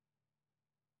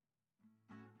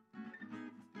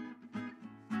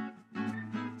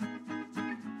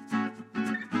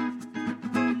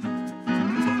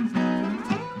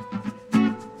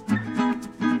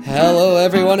Hello,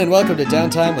 everyone, and welcome to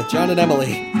Downtime with John and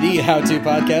Emily, the how-to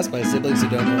podcast by siblings who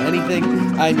don't know anything.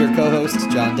 I'm your co-host,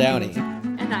 John Downey.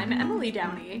 And I'm Emily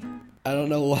Downey. I don't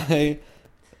know why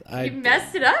You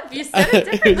messed it up. You said it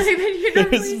differently than you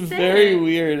normally say. It's very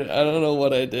weird. I don't know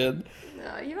what I did.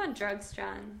 No, you on drugs,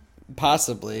 John.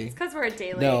 Possibly. It's because we're a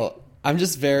day late. No, I'm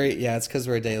just it's because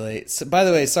we're a day late. So, by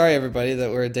the way, sorry, everybody,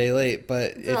 that we're a day late,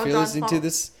 but if you're listening to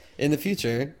this in the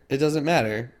future, it doesn't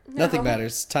matter. No. Nothing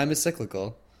matters. Time is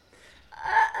cyclical.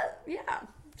 Yeah,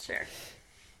 sure.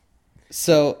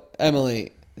 So,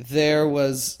 Emily, there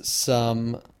was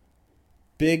some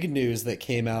big news that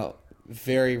came out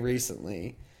very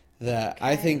recently that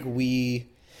I think we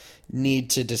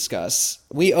need to discuss.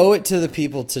 We owe it to the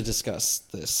people to discuss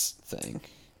this thing.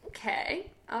 Okay,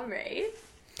 all right.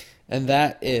 And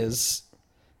that is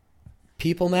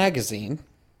People Magazine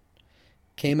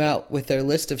came out with their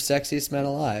list of sexiest men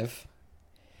alive.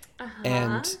 Uh-huh.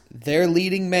 And their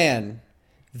leading man,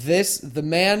 the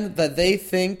man that they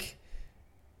think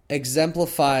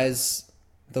exemplifies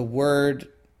the word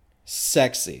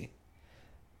sexy.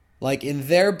 Like in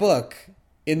their book,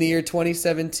 in the year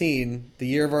 2017, the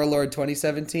year of our Lord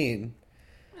 2017,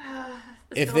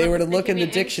 if they were to look in the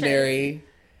dictionary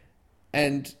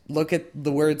and look at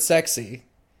the word sexy,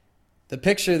 the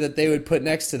picture that they would put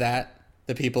next to that,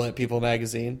 the people at People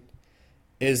Magazine,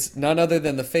 is none other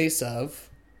than the face of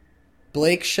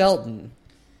Blake Shelton.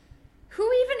 Who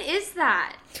even is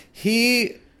that?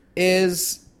 He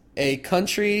is a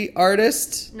country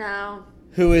artist No.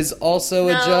 who is also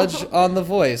a judge on The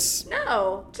Voice.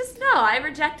 No. Just no. I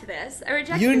reject this. I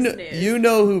reject this news. You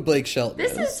know who Blake Shelton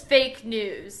This is fake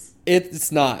news.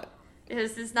 It's not.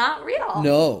 This is not real.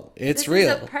 No, it's real.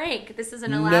 This is a prank. This is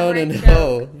an elaborate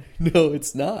joke. No. No,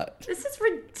 it's not. This is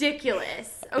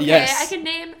ridiculous. Okay, Yes. I can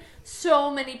name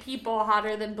so many people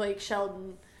hotter than Blake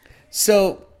Shelton.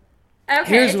 So,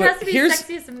 Okay, it has to be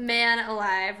sexiest man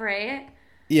alive, right?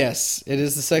 Yes, it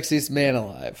is the sexiest man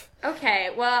alive.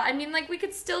 Okay, well, I mean, like, we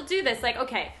could still do this. Like,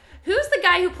 okay, who's the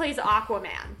guy who plays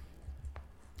Aquaman?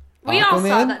 We all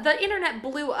saw that. The internet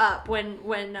blew up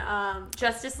when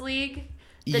Justice League,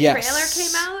 the trailer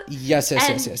came out. Yes.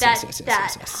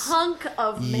 That hunk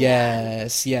of man.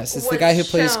 Yes. It's the guy who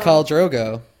plays Khal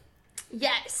Drogo.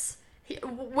 Yes.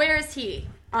 Where is he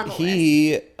on the list?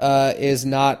 He is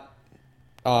not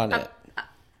on it.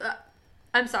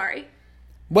 I'm sorry.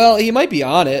 Well, he might be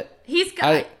on it. He's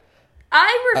got.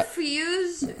 I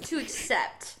refuse to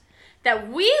accept that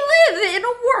we live in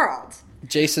a world.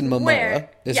 Jason Momoa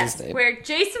is his name. Where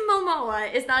Jason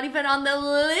Momoa is not even on the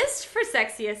list for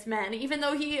sexiest men, even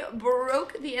though he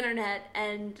broke the internet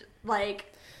and,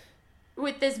 like,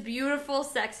 with this beautiful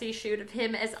sexy shoot of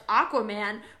him as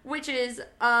Aquaman, which is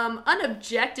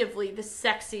unobjectively the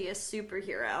sexiest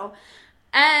superhero.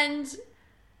 And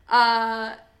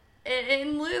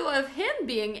in lieu of him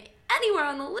being anywhere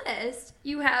on the list,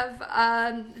 you have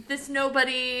this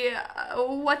nobody,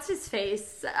 what's his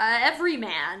face,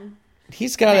 everyman.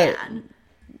 He's got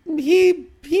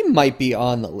he might be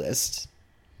on the list.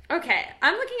 Okay,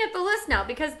 I'm looking at the list now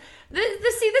because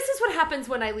this is what happens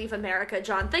when I leave America,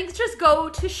 John. Things just go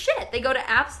to shit. They go to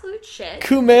absolute shit.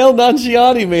 Kumail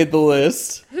Nanjiani made the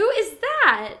list. Who is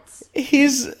that?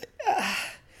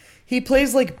 He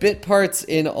plays like bit parts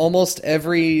in almost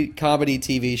every comedy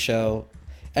TV show,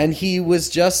 and he was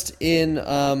just in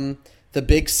The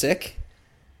Big Sick.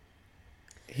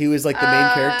 He was like the main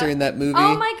character in that movie.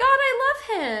 Oh my god, I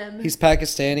love him. He's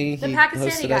Pakistani. The he Pakistani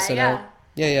hosted guy, SNL.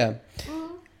 Yeah.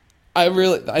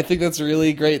 Mm-hmm. I think that's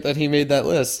really great that he made that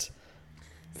list.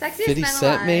 Sexiest 50 men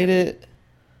Cent alive. made it.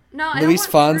 No, I Luis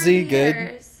don't want Fonsi, good.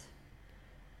 years.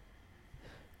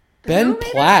 Ben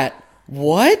Platt.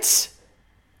 What?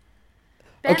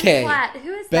 Ben Okay. Platt.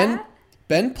 Who is that?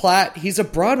 Ben Platt, he's a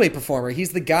Broadway performer.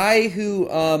 He's the guy who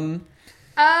Oh,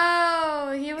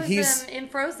 he was in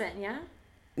Frozen, yeah?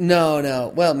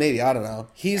 No. Well, maybe, I don't know.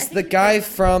 He's the guy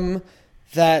from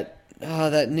that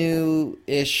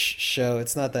new-ish show.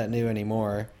 It's not that new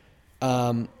anymore.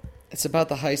 It's about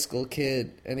the high school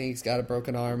kid, and he's got a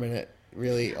broken arm, and it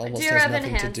really almost has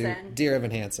nothing to do. Dear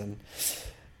Evan Hansen.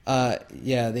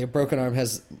 The broken arm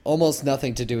has almost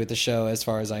nothing to do with the show, as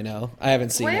far as I know. I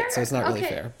haven't seen it, so it's not really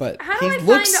fair. But he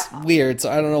looks weird, so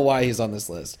I don't know why he's on this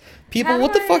list. People,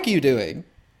 what the fuck are you doing?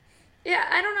 Yeah,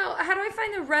 I don't know. How do I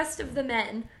find the rest of the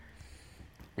men?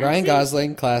 Ryan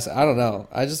Gosling, class. I don't know.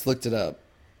 I just looked it up.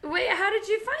 Wait, how did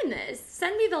you find this?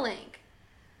 Send me the link.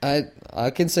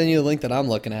 I can send you the link that I'm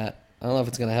looking at. I don't know if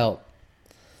it's going to help.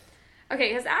 Okay,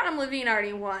 because Adam Levine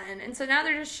already won, and so now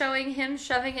they're just showing him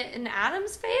shoving it in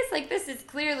Adam's face. Like, this is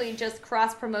clearly just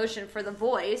cross promotion for The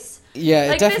Voice. Yeah,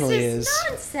 like, it definitely this is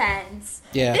nonsense.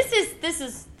 Yeah. This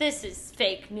is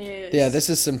fake news. Yeah, this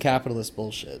is some capitalist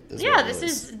bullshit. This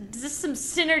is some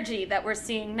synergy that we're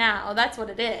seeing now. That's what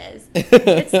it is.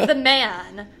 It's the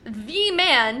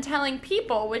man telling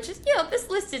people, which is, this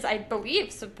list is, I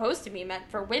believe, supposed to be meant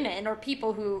for women or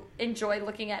people who enjoy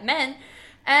looking at men.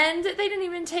 And they didn't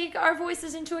even take our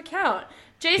voices into account.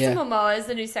 Jason Momoa is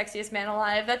the new Sexiest Man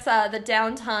Alive. That's the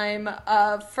downtime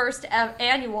of first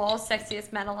annual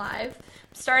Sexiest Man Alive.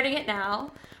 Starting it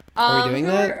now. Are we doing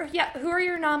that? Who are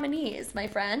your nominees, my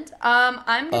friend?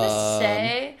 I'm going to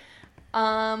say...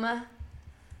 let's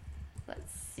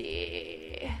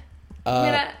see.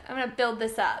 I'm gonna build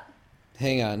this up.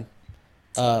 Hang on.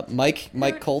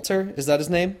 Mike Coulter, is that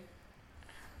his name?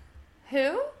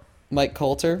 Who? Mike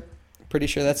Coulter. Pretty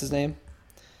sure that's his name.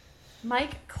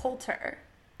 Mike Coulter.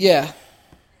 Yeah.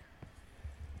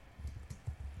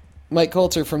 Mike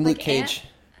Coulter from Luke Cage.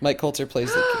 Mike Coulter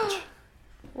plays Luke Cage.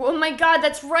 Oh my god,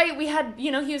 that's right. We had, he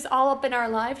was all up in our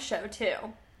live show too.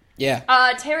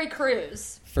 Yeah. Terry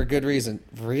Crews. For good reason.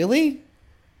 Really?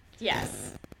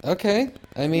 Yes. Okay.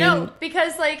 I mean... No,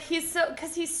 because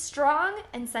he's strong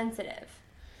and sensitive.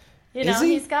 Is he?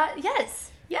 He's got... Yes.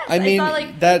 I mean,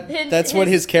 that's what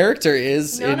his character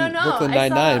is in Brooklyn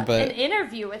Nine-Nine, I saw but... an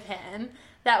interview with him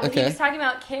that he was talking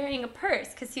about carrying a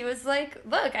purse, because he was like,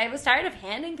 look, I was tired of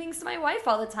handing things to my wife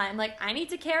all the time. Like, I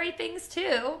need to carry things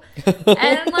too.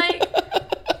 And, like,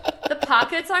 the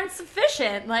pockets aren't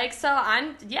sufficient. Like, so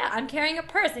I'm carrying a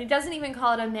purse. And he doesn't even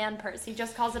call it a man purse. He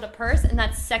just calls it a purse, and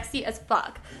that's sexy as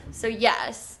fuck. So,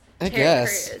 yes, I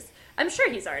guess. Crews. I'm sure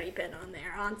he's already been on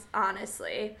there,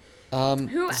 honestly.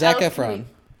 Who Zac Efron.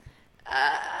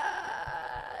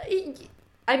 I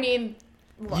mean,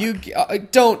 look. You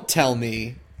don't tell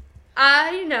me.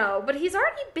 I know, but he's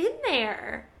already been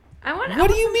there. What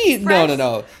do you mean?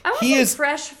 No. I want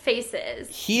fresh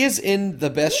faces. He is in the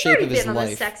best shape of his life. He's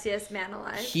already been on the Sexiest Man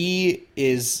Alive. He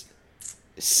is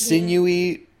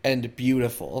sinewy and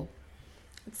beautiful.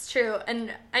 It's true,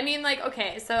 and I mean, like,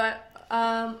 okay, so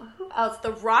who else?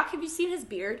 The Rock. Have you seen his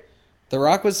beard? The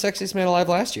Rock was Sexiest Man Alive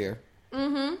last year.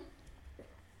 Mm-hmm.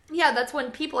 Yeah, that's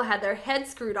when people had their heads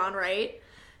screwed on, right?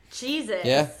 Jesus.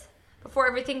 Yeah. Before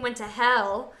everything went to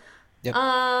hell. Yep.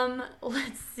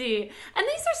 Let's see. And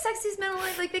these are Sexiest Men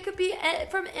Alive. Like, they could be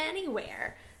from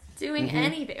anywhere. Doing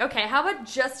anything. Okay, how about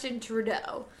Justin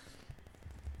Trudeau?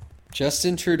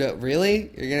 Justin Trudeau.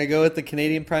 Really? You're going to go with the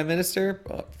Canadian Prime Minister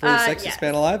for the Sexiest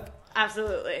Man Alive?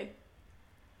 Absolutely.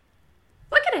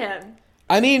 Look at him.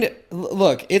 I mean,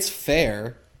 look, it's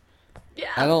fair.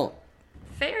 Yeah.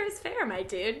 Fair is fair, my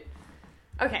dude.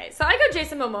 Okay, so I go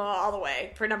Jason Momoa all the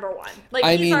way for number one. Like,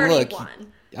 he's already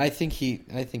won. I think he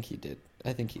did.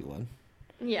 I think he won.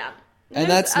 Yeah.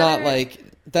 And that's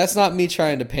not me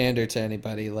trying to pander to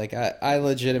anybody. Like, I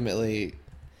legitimately,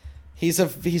 he's a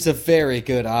very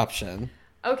good option.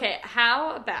 Okay,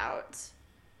 how about,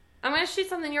 I'm going to shoot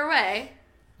something your way.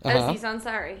 Aziz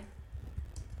Ansari.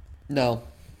 No.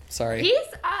 Sorry.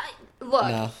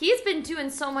 He's been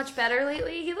doing so much better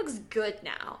lately. He looks good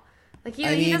now. Like,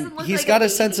 he doesn't look he's like got a a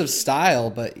sense of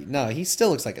style, but no, he still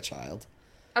looks like a child.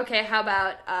 Okay, how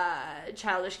about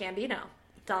Childish Gambino,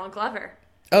 Donald Glover?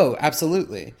 Oh,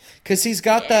 absolutely, because he's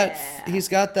got that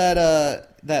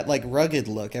like rugged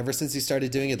look ever since he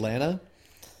started doing Atlanta.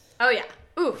 Oh yeah,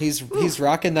 ooh. He's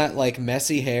rocking that like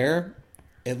messy hair.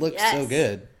 It looks so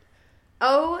good.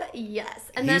 Oh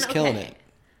yes, and he's then killing it.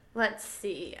 Let's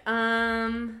see.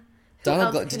 Donald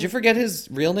Glover. Did you forget his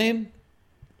real name?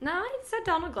 No, I said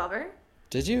Donald Glover.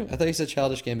 Did you? I thought you said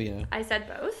Childish Gambino. I said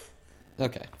both.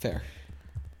 Okay, fair.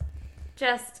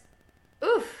 Just,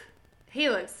 he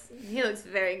looks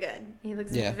very good. He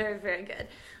looks very, very good.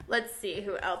 Let's see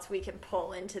who else we can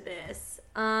pull into this.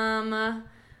 What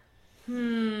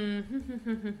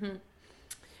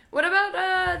about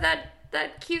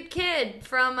that cute kid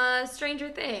from Stranger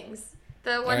Things?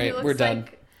 The one who looks we're done.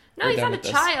 like no, he's not a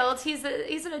child. He's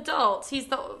an adult. He's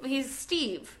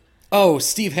Steve. Oh,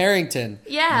 Steve Harrington.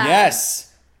 Yeah.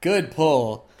 Yes. Good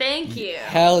pull. Thank you.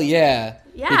 Hell yeah.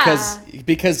 Yeah.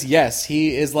 Because yes,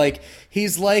 he's like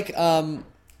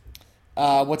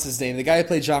what's his name? The guy who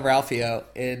played John Ralphio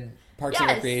in Parks and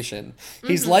Recreation.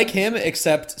 He's like him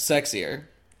except sexier.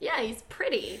 Yeah, he's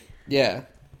pretty. Yeah.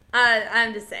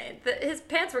 I'm just saying his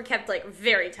pants were kept like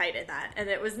very tight in that, and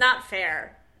it was not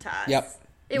fair to us. Yep.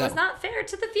 It was not fair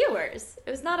to the viewers.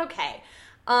 It was not okay.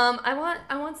 I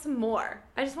want some more.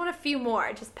 I just want a few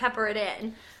more. Just pepper it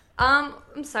in.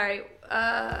 I'm sorry.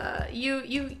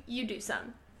 You do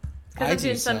some. Because I I'm do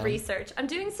doing some so. research. I'm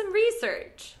doing some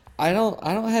research. I don't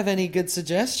have any good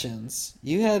suggestions.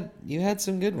 You had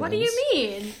some good ones. What do you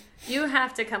mean? You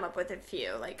have to come up with a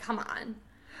few. Like, come on.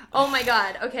 Oh my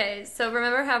god. Okay, so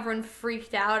remember how everyone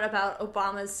freaked out about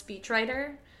Obama's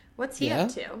speechwriter? What's he up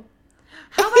to?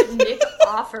 How about Nick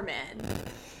Offerman?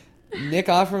 Nick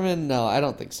Offerman? No, I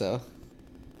don't think so.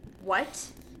 What?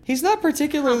 He's not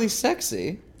particularly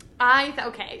sexy.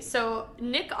 Okay, so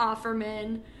Nick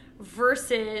Offerman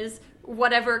versus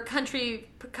whatever country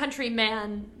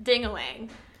man dingaling.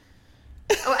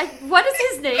 What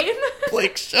is his name?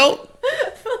 Blake Shelton.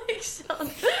 Blake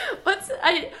Shelton.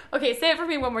 Okay, say it for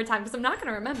me one more time because I'm not going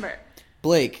to remember.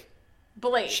 Blake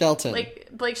Shelton.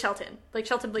 Blake Shelton. No,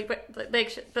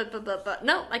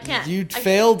 I can't. You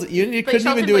failed. You couldn't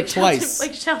even do it twice.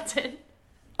 Blake Shelton.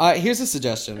 Here's a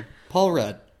suggestion. Paul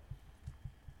Rudd.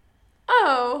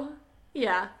 Oh,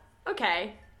 yeah.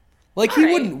 Okay. Like, he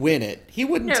wouldn't win it. He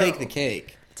wouldn't take the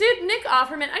cake. Dude, Nick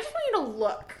Offerman, I just want you to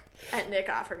look at Nick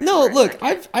Offerman. No, look,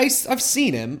 I've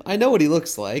seen him. I know what he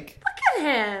looks like. Look at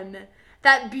him.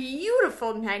 That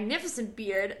beautiful, magnificent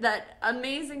beard, that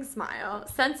amazing smile,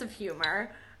 sense of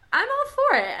humor. I'm all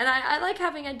for it. And I like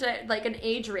having an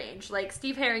age range. Like,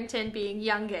 Steve Harrington being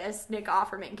youngest, Nick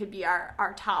Offerman could be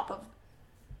our top of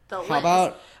the list. How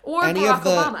about or Barack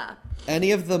Obama.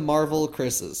 Any of the Marvel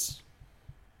Chris's?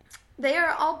 They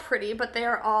are all pretty, but they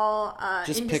are all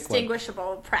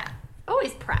indistinguishable. Pratt.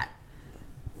 Always Pratt.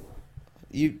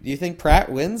 You think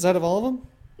Pratt wins out of all of them?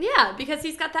 Yeah, because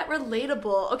he's got that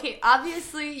relatable. Okay,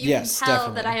 obviously you can tell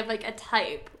definitely. that I have like a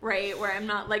type, right? Where I'm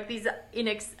not like these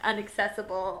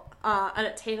inaccessible,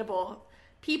 unattainable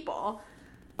people.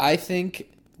 I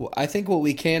think what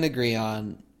we can agree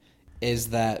on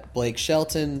is that Blake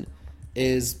Shelton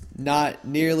is not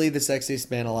nearly the sexiest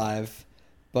man alive,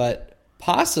 but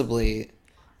possibly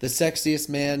the sexiest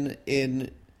man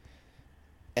in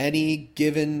any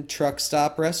given truck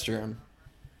stop restroom.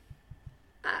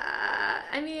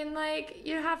 I mean, like,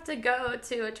 you have to go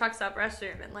to a truck stop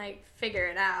restroom and, like, figure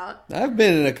it out I've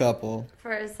been in a couple.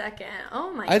 for a second.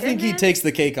 Oh, my I goodness. think he takes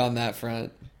the cake on that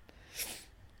front.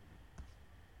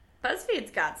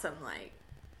 BuzzFeed's got some, like,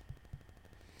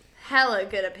 hella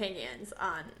good opinions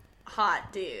on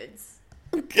hot dudes.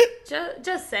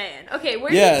 Just saying. Okay,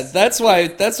 that's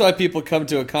why people come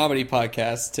to a comedy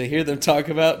podcast, to hear them talk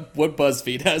about what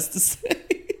BuzzFeed has to say.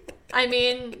 I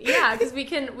mean, yeah, because we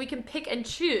can pick and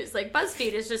choose. Like,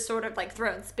 BuzzFeed is just sort of like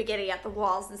throwing spaghetti at the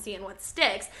walls and seeing what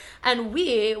sticks, and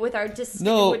we, with our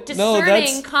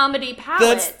discerning comedy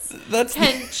palates,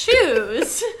 can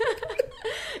choose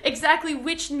exactly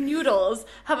which noodles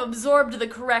have absorbed the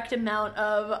correct amount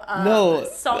of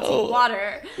salty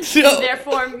water, and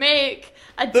therefore make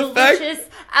a delicious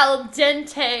al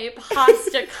dente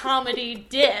pasta comedy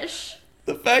dish.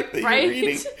 The fact that you're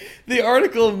reading the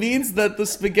article means that the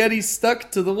spaghetti stuck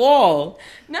to the wall.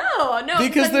 No.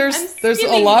 Because there's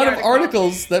a lot of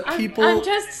articles that people... I'm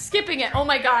just skipping it. Oh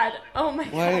my god.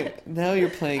 God. Now you're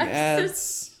playing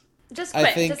ads. Just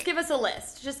quick. Just give us a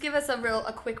list. Just give us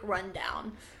a quick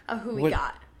rundown of who we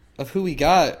got. Of who we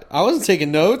got? I wasn't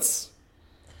taking notes.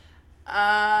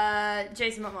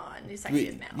 Jason Momoa, new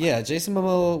sexiest man. Yeah, Jason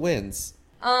Momoa wins.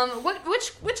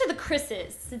 Which of the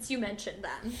Chris's, since you mentioned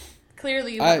them?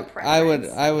 Clearly you have a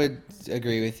preference. I would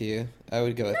agree with you. I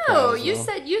would go with Pratt as you well.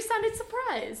 said you sounded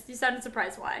surprised. You sounded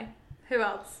surprised. Why? Who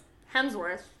else?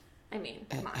 Hemsworth. I mean,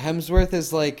 come on. Hemsworth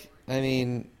is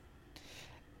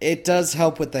it does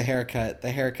help with the haircut.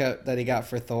 The haircut that he got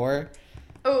for Thor.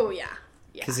 Oh yeah.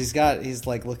 Because he's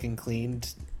like looking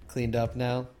cleaned up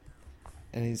now,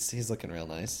 and he's looking real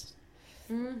nice.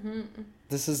 Mm-hmm.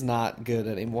 This is not good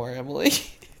anymore, Emily.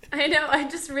 I know, I'm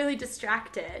just really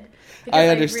distracted. I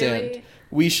understand.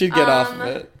 We should get off of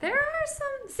it. There are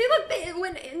some... See, look,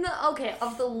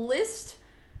 of the list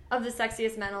of the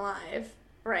sexiest men alive,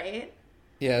 right?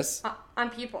 Yes. On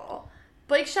People,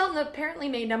 Blake Shelton apparently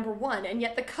made number 1, and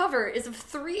yet the cover is of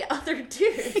 3 other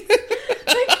dudes.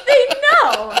 Like, they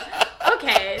know!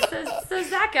 Okay, so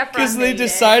Zac Efron because they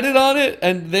decided on it,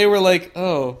 and they were like,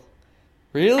 oh,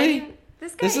 really? I mean,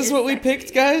 this is what we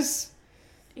picked, guys?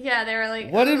 Yeah, they were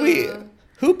like, what did we...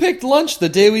 Who picked lunch the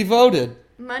day we voted?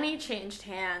 Money changed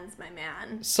hands, my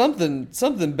man. Something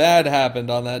bad happened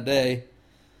on that day.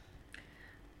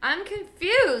 I'm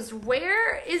confused.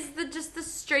 Where is the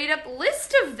straight up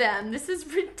list of them? This is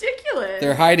ridiculous.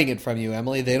 They're hiding it from you,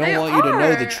 Emily. They don't want you to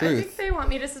know the truth. I think they want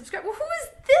me to subscribe. Well, who is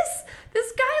this? This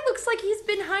guy looks like he's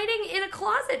been hiding in a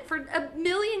closet for a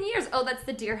million years. Oh, that's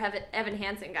the Dear Evan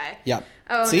Hansen guy. Yeah.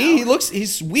 Oh, see, no.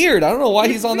 he's weird. I don't know why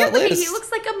he's on that list. He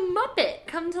looks like a Muppet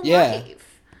come to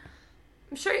life.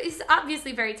 I'm sure he's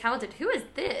obviously very talented. Who is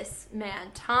this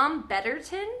man? Tom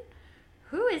Betterton?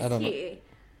 Who is he?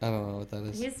 I don't know what that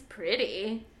is. He's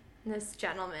pretty. This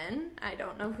gentleman. I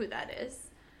don't know who that is.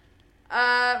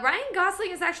 Ryan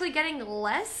Gosling is actually getting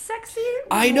less sexy.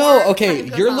 I know. Okay,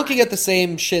 you're looking at the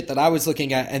same shit that I was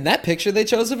looking at, and that picture they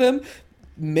chose of him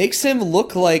makes him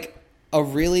look like a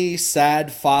really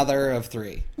sad father of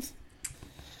 3.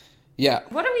 Yeah.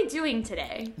 What are we doing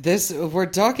today? We're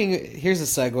talking. Here's a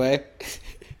segue.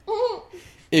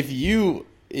 If you,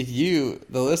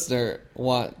 the listener,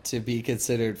 want to be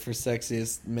considered for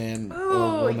sexiest man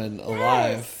or woman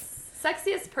alive,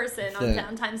 sexiest person on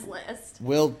Downtime's list,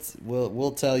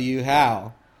 we'll tell you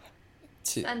how.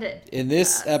 Send it in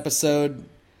this episode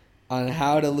on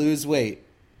how to lose weight.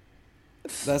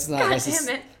 That's not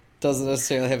doesn't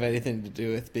necessarily have anything to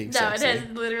do with being sexy. No,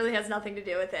 it literally has nothing to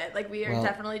do with it. Like, we are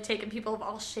definitely taking people of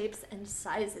all shapes and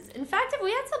sizes. In fact, if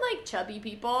we had some, like, chubby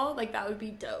people, like, that would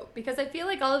be dope. Because I feel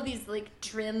like all of these, like,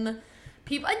 trim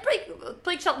people...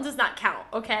 Blake Shelton does not count,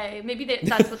 okay? Maybe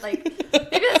that's what, like...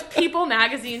 maybe that's People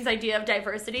Magazine's idea of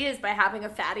diversity, is by having a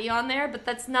fatty on there, but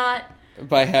that's not...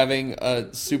 By having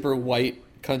a super white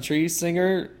country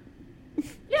singer?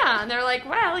 Yeah, and they're like,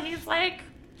 well, he's, like...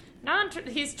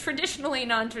 he's traditionally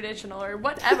non-traditional or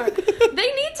whatever.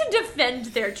 They need to defend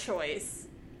their choice.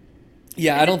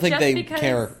 Yeah, I don't think they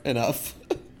care enough.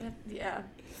 Yeah.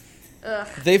 Ugh.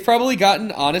 They've probably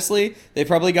gotten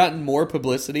more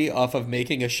publicity off of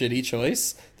making a shitty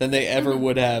choice than they ever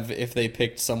would have if they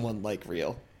picked someone like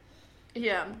real.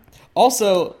 Yeah.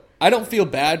 Also, I don't feel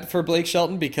bad for Blake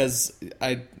Shelton because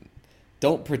I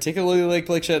don't particularly like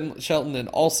Blake Shelton, and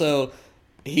also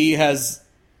he has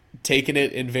taken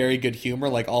it in very good humor,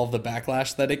 like all of the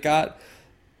backlash that it got.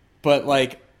 But,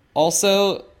 like,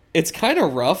 also, it's kind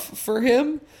of rough for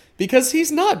him because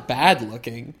he's not bad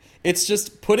looking. It's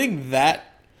just putting that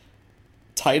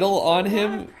title on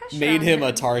him made him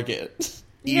a target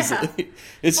easily. Yeah,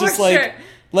 it's just like,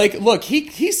 look,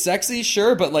 he's sexy,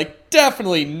 sure, but, like,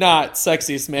 definitely not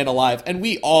sexiest man alive, and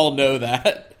we all know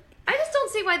that. I just don't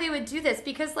see why they would do this,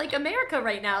 because, like, America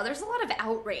right now, there's a lot of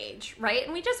outrage, right?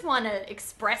 And we just want to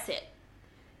express it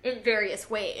in various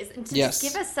ways. And to just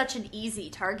give us such an easy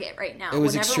target right now. It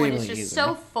was when extremely everyone is just easy.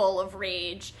 so full of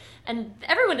rage, and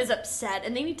everyone is upset,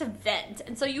 and they need to vent.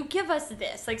 And so you give us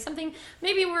this, like, something,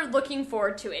 maybe we're looking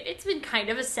forward to it. It's been kind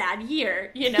of a sad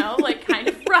year, you know? Like, kind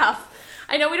of rough.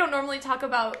 I know we don't normally talk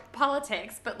about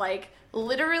politics, but, like,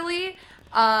 literally,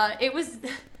 it was...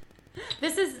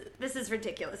 This is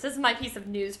ridiculous. This is my piece of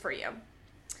news for you.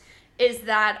 Is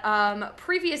that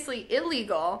previously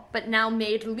illegal, but now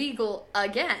made legal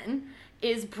again,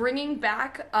 is bringing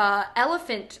back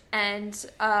elephant and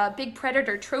big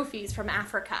predator trophies from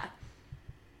Africa.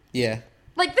 Yeah.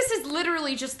 Like, this is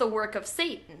literally just the work of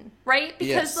Satan, right?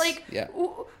 Because, who's,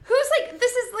 like,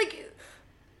 this is, like,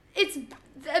 it's...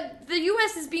 The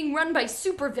U.S. is being run by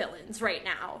supervillains right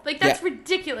now. Like, that's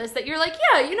ridiculous that you're like,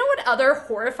 yeah, you know what other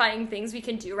horrifying things we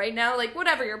can do right now? Like,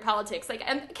 whatever your politics. Like,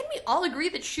 can we all agree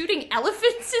that shooting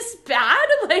elephants is bad?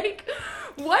 Like,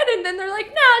 what? And then they're like,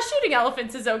 nah, shooting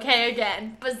elephants is okay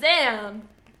again. Bazam!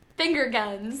 Finger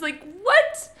guns. Like,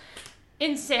 what?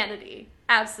 Insanity.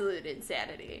 Absolute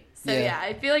insanity. So yeah,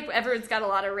 I feel like everyone's got a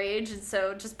lot of rage, and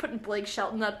so just putting Blake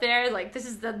Shelton up there, like, this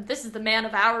is the man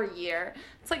of our year.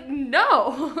 It's like,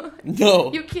 no,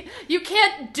 you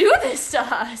can't do this to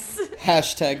us.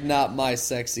 Hashtag not my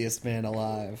sexiest man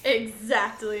alive.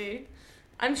 Exactly.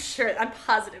 I'm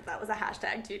positive that was a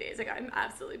hashtag 2 days ago. I'm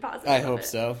absolutely positive. I hope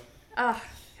so.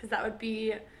 Because that would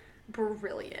be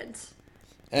brilliant.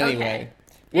 Anyway,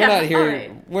 we're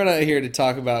not here to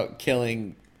talk about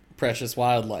killing precious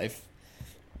wildlife.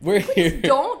 We're here.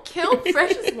 Don't kill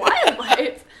precious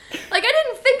wildlife. Like, I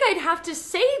didn't think I'd have to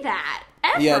say that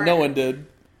ever. Yeah, no one did.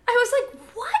 I was like,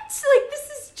 what? Like, this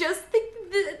is just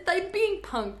like being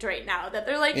punked right now. That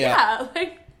they're like, yeah,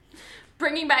 like,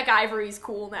 bringing back ivory's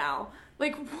cool now.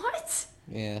 Like, what?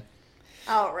 Yeah.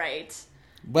 All right.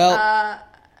 Well,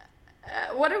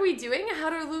 what are we doing? How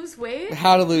to lose weight?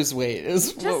 How to lose weight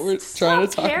is just what we're trying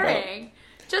to talk about.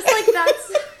 Just like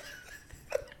that's...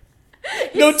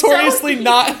 Notoriously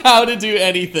not how to do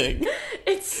anything.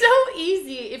 It's so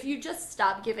easy if you just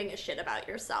stop giving a shit about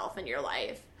yourself and your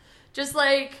life. Just,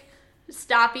 like,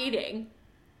 stop eating.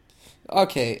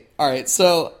 Okay, alright,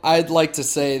 so I'd like to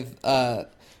say,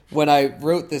 when I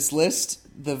wrote this list,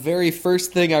 the very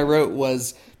first thing I wrote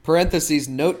was, parentheses,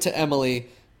 note to Emily,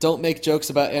 don't make jokes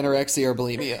about anorexia or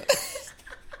bulimia.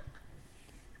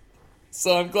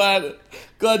 So I'm glad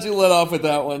you let off with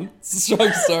that one. It's a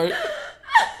strong start.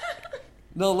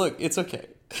 No, look, it's okay.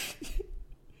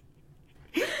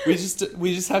 We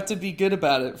just have to be good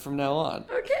about it from now on.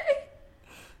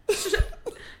 Okay.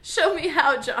 Show me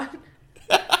how, John.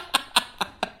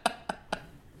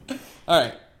 All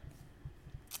right.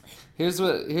 Here's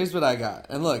what I got.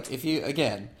 And look, if you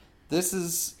again, this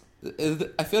is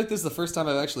I feel like this is the first time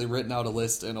I've actually written out a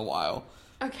list in a while.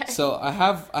 Okay. So I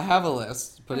have a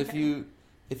list, but Okay.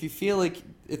 if you feel like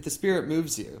if the spirit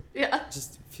moves you, Yeah.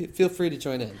 just feel free to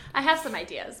join in. I have some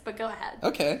ideas, but go ahead.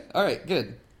 Okay. All right.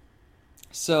 Good.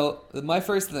 So my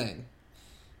first thing,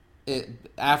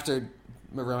 after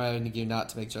reminding you not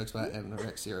to make jokes about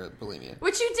anorexia or bulimia.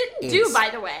 Which you didn't do, by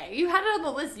the way. You had it on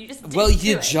the list. You just didn't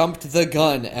You do it. jumped the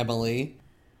gun, Emily.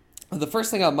 The first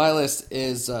thing on my list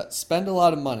is spend a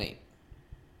lot of money.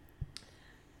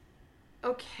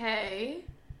 Okay.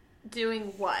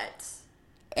 Doing what?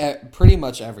 Pretty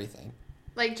much everything.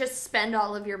 Like, just spend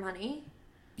all of your money?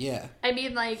 Yeah. I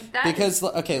mean, like, that Because,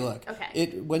 okay, look.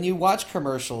 Okay. When you watch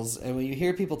commercials and when you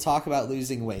hear people talk about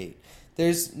losing weight,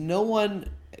 there's no one...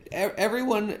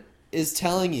 Everyone is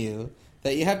telling you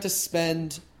that you have to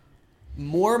spend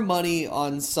more money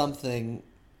on something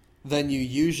than you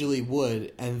usually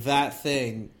would, and that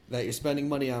thing that you're spending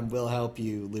money on will help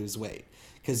you lose weight.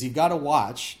 Because you've got a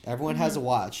watch. Everyone has a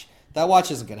watch. That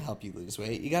watch isn't going to help you lose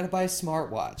weight. You got to buy a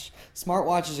smartwatch.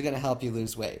 Smartwatches are going to help you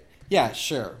lose weight. Yeah,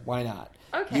 sure. Why not?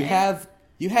 Okay.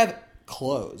 You have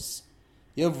clothes.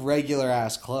 You have regular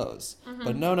ass clothes.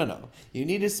 But no. You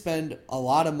need to spend a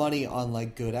lot of money on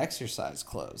like good exercise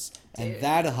clothes. Dude. And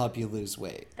that'll help you lose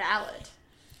weight. Valid.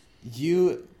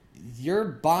 You're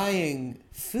buying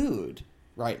food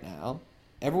right now.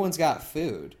 Everyone's got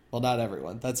food. Well, not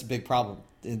everyone. That's a big problem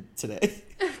today.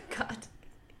 God.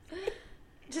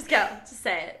 Just go. Just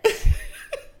say it.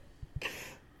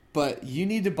 But you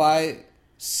need to buy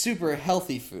super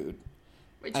healthy food.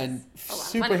 Which And is a lot of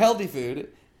super money. healthy food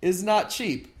is not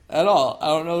cheap at all. I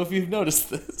don't know if you've noticed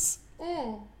this.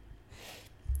 Mm.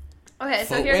 Okay,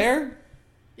 so here's... Footwear?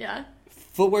 Yeah.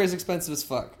 Footwear is expensive as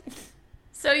fuck.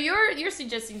 So you're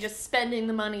suggesting just spending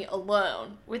the money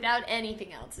alone without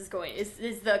anything else is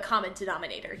the common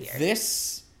denominator here.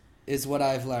 This is what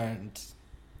I've learned.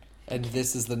 And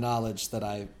this is the knowledge that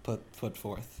I put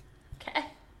forth. Okay.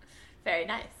 Very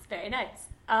nice. Very nice.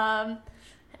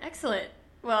 Excellent.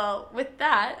 Well, with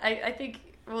that, I think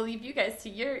we'll leave you guys to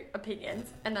your opinions,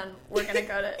 and then we're gonna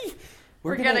go to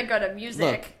we're gonna go to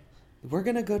music. Look, we're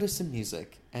gonna go to some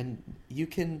music, and you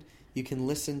can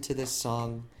listen to this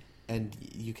song, and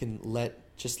you can let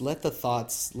the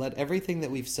thoughts, let everything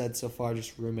that we've said so far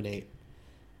just ruminate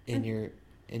in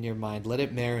your mind. Let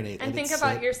it marinate. And think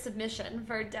about your submission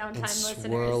for downtime listeners,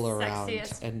 swirl around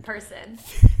sexiest and- person.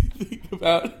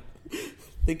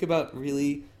 think about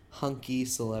really hunky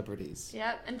celebrities.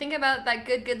 Yep, and think about that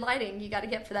good lighting you got to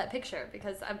get for that picture,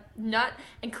 because I'm not.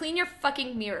 And clean your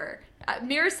fucking mirror.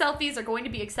 Mirror selfies are going to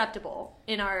be acceptable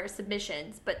in our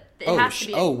submissions, but it has to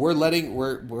be.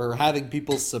 We're having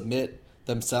people submit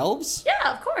themselves.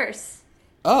 Yeah, of course.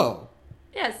 Oh.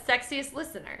 Yeah, sexiest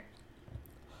listener.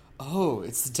 Oh,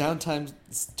 it's the Downtime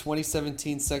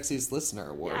 2017 Sexiest Listener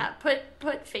Award. Yeah,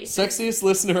 put faces. Sexiest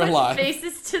Listener Put Alive.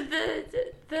 faces to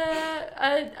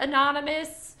the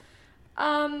anonymous,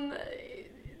 the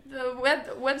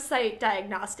website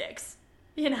diagnostics.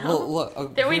 You know, Well, look,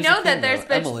 we here's know the that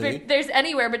thing, Emily. there's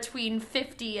anywhere between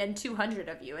 50 and 200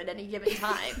 of you at any given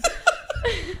time.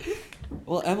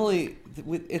 Well, Emily,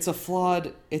 it's a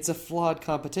flawed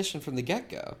competition from the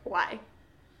get-go. Why?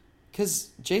 Because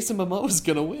Jason Momoa's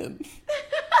gonna win.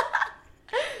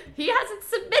 He hasn't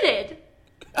submitted.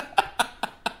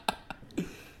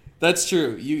 That's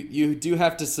true. You do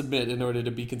have to submit in order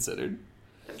to be considered.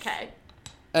 Okay.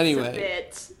 Anyway.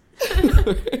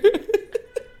 Submit.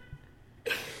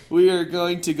 We are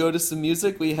going to go to some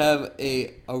music. We have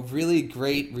a really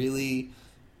great, really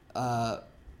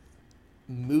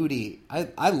moody.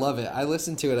 I love it. I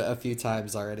listened to it a few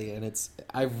times already, and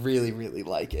I really, really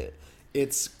like it.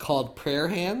 It's called Prayer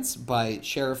Hands by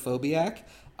Cherophobiac.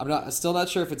 I'm still not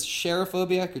sure if it's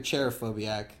Cherophobiac or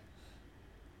Cherophobiac.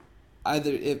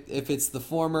 Either if it's the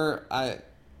former, I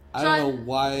don't know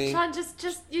why. John,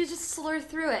 you just slur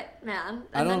through it, man.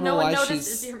 I And don't then know no one why notices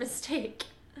she's- your mistake.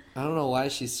 I don't know why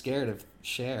she's scared of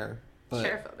Cher, but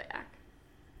Cherophobiac.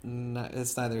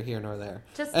 it's neither here nor there.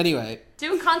 Just Anyway,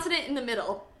 do a consonant in the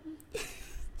middle.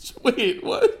 wait,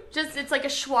 what? Just it's like a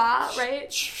schwa, right?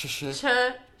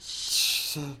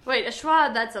 Wait, a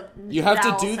schwa, that's a You have to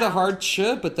vowel do the sound. hard ch,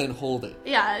 but then hold it.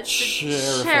 Yeah, it's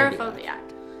Cherophobiac. cherophobiac.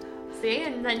 See,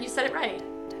 and then you said it right.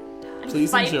 And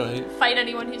Please enjoy. Fight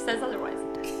anyone who says otherwise.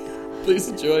 Please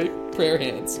enjoy Prayer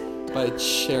Hands by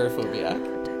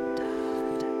Cherophobiac.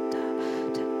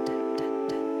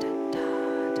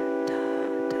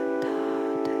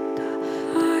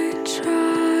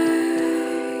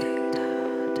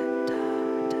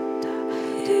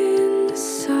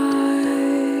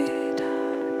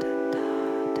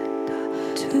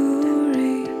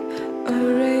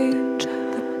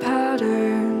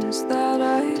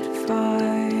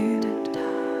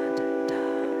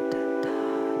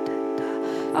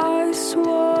 I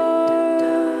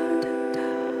swore,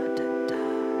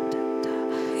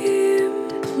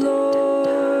 implored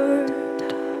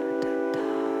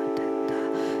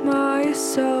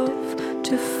myself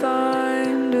to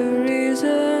find a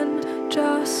reason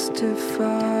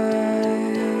justified.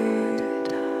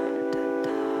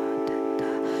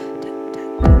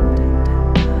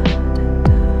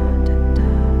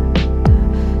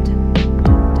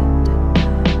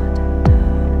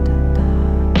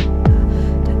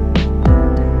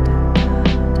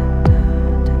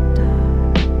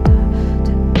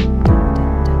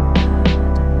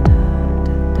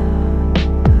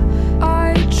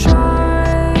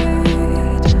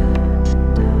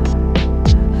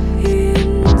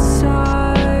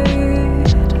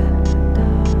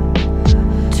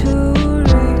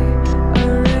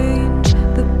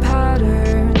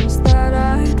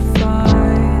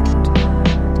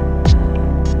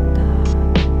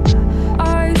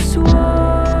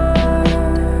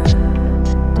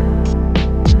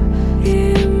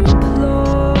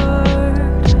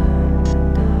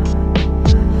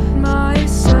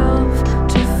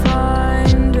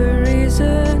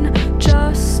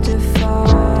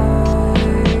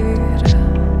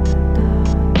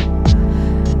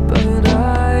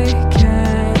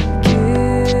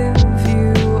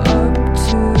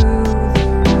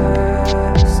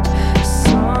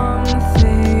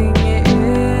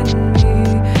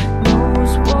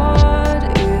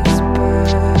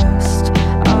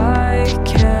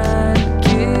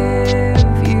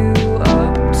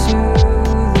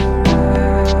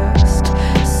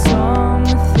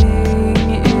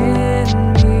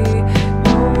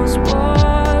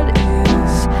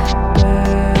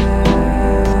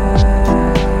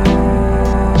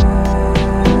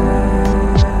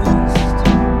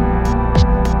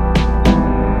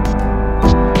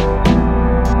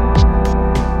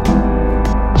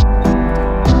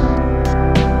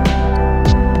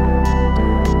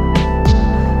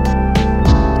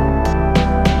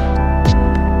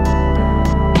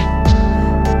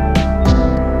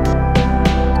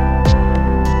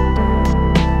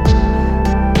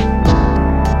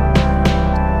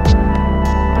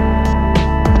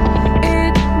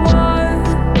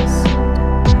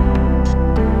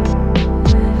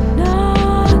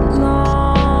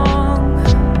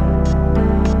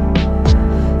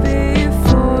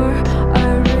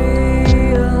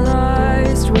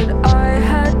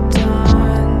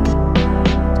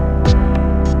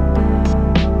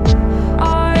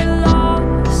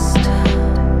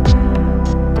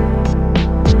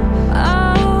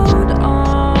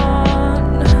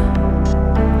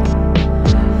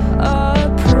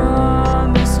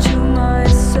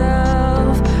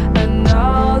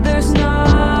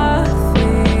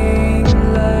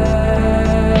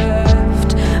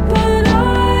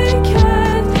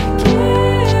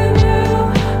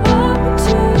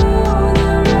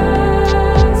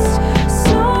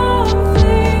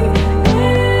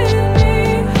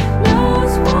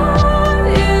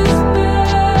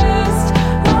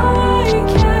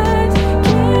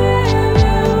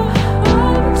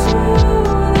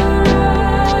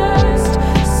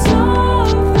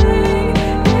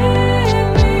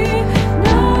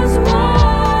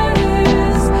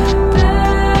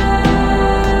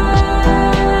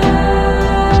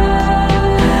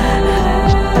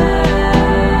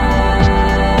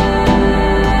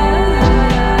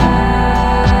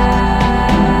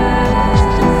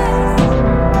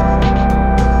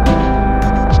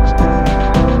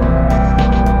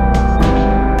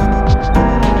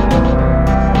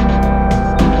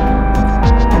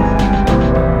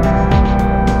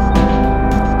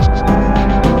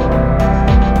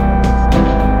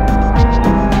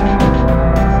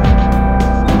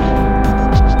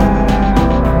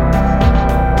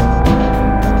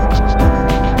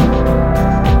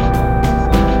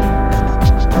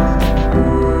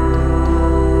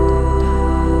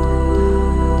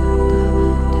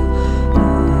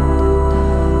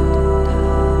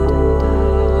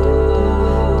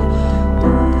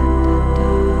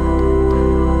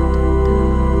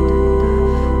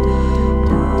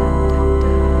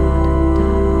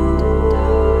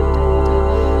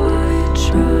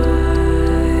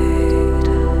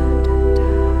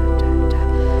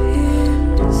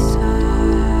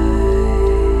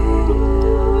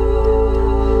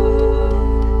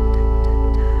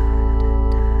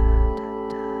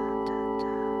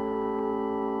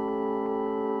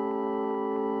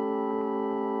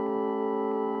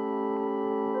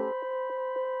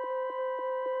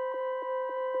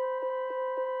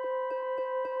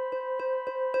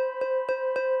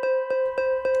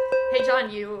 Hey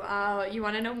John, you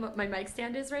want to know what my mic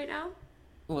stand is right now?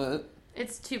 What?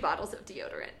 It's 2 bottles of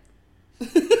deodorant.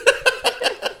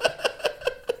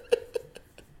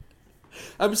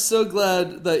 I'm so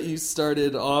glad that you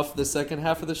started off the second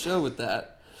half of the show with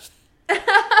that.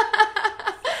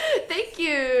 Thank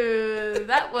you.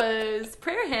 That was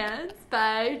Prayer Hands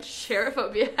by Sheriff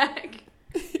Obiak.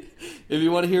 If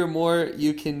you want to hear more,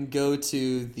 you can go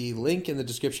to the link in the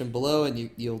description below, and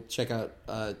you'll check out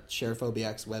Sheriff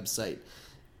Obiak's website.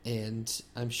 And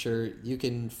I'm sure you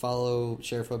can follow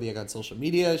Sheriff Obiak on social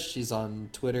media. She's on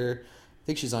Twitter. I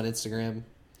think she's on Instagram.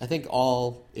 I think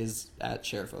all is at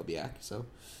Sheriff Obiak, so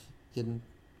you can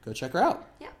go check her out.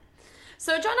 Yeah.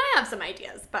 So, John, I have some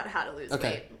ideas about how to lose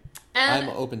Okay. weight. And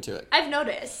I'm open to it. I've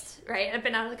noticed, right? I've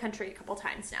been out of the country a couple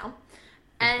times now.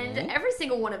 And every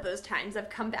single one of those times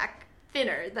I've come back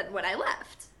thinner than when I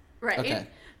left, right? Okay.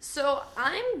 So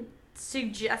I'm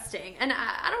suggesting, and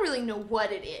I don't really know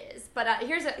what it is, but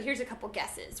here's a couple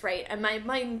guesses, right? And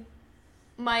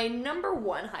my number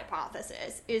one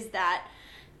hypothesis is that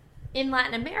in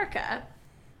Latin America,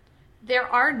 there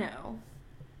are no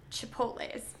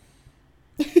Chipotles.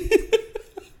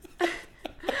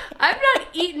 I've not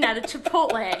eaten at a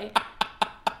Chipotle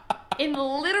in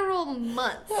literal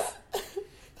months.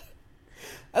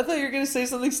 I thought you were going to say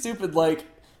something stupid like,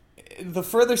 the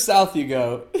further south you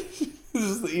go,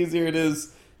 the easier it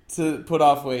is to put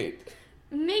off weight.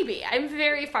 Maybe. I'm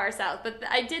very far south, but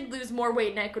I did lose more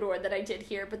weight in Ecuador than I did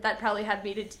here, but that probably had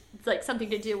something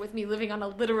to do with me living on a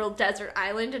literal desert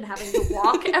island and having to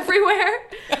walk everywhere.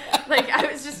 Like,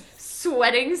 I was just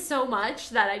sweating so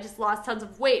much that I just lost tons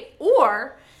of weight.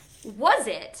 Or was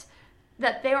it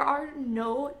that there are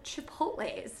no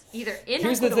Chipotles, either in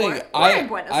Here's the Ecuador thing, or in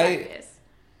Buenos Aires?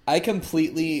 I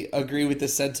completely agree with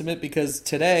this sentiment because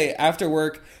today, after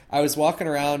work, I was walking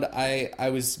around, I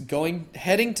was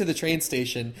heading to the train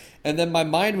station, and then my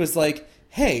mind was like,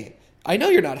 hey, I know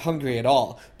you're not hungry at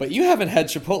all, but you haven't had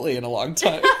Chipotle in a long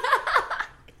time.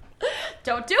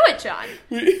 Don't do it, John.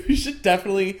 We should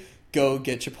definitely go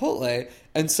get Chipotle.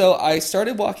 And so I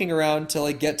started walking around till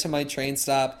I get to my train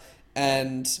stop,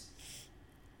 and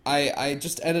I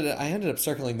ended up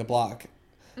circling the block.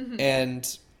 Mm-hmm.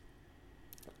 And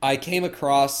I came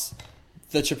across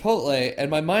the Chipotle,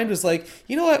 and my mind was like,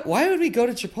 you know what? Why would we go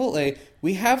to Chipotle?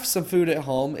 We have some food at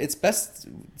home. It's best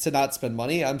to not spend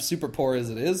money. I'm super poor as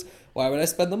it is. Why would I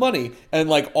spend the money? And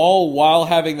like all while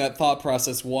having that thought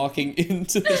process walking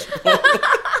into the Chipotle.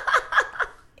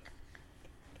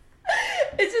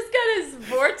 It's just got this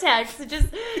vortex. It just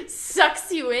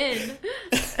sucks you in.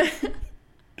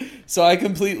 So I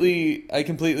completely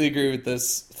agree with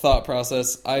this thought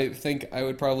process. I think I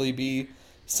would probably be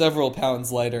several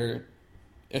pounds lighter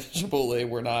if Chipotle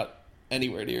were not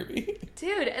anywhere near me.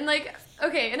 Dude, and like,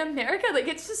 okay, in America, like,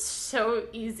 it's just so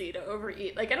easy to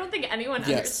overeat. Like, I don't think anyone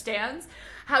understands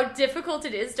how difficult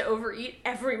it is to overeat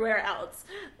everywhere else.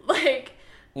 Like,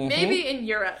 maybe in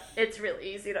Europe, it's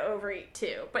really easy to overeat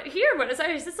too. But here in Buenos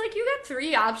Aires, it's like you got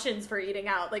 3 options for eating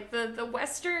out. Like, the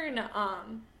Western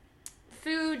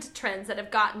food trends that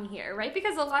have gotten here, right?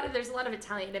 Because there's a lot of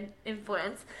Italian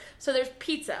influence. So there's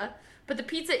pizza. But the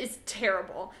pizza is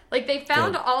terrible. Like, they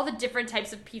found all the different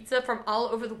types of pizza from all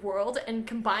over the world and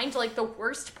combined, like, the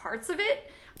worst parts of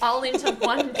it all into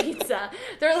one pizza.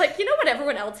 They're like, you know what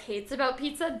everyone else hates about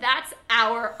pizza? That's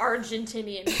our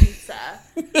Argentinian pizza.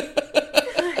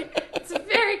 It's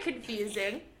very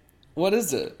confusing. What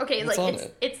is it? Okay, What's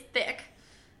like, it's thick.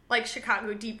 Like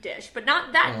Chicago deep dish, but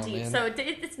not that deep. Man. So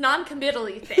it's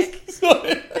non-committally thick.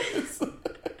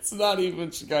 It's not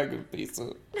even Chicago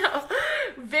pizza. No.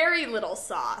 Very little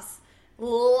sauce.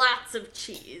 Lots of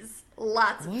cheese.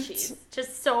 Lots of cheese.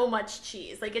 Just so much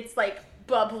cheese. Like, it's like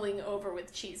bubbling over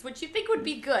with cheese, which you think would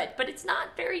be good, but it's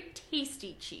not very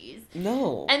tasty cheese.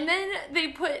 No. And then they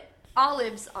put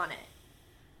olives on it.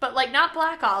 But, like, not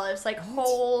black olives, like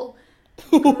whole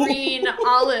green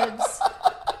olives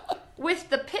with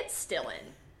the pits still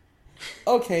in.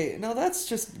 Okay, now that's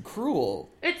just cruel.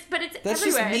 It's that's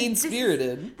everywhere. Just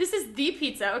mean-spirited. This is the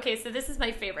pizza. Okay, so this is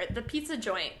my favorite. The pizza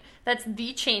joint. That's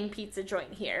the chain pizza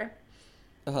joint here.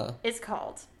 Is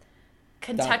called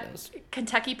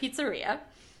Kentucky Pizzeria.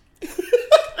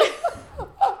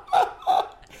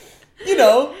 You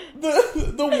know,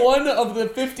 the one of the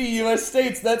 50 U.S.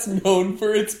 states that's known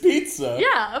for its pizza.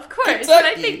 Yeah, of course. Kentucky. But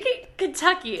I think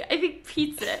Kentucky. I think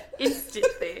pizza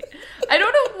instantly. I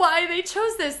don't know why they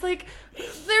chose this. Like,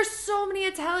 there's so many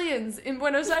Italians in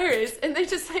Buenos Aires, and they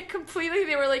just like completely.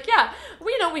 They were like, yeah,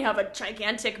 we know we have a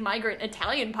gigantic migrant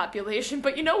Italian population,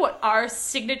 but you know what? Our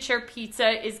signature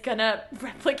pizza is gonna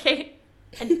replicate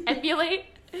and emulate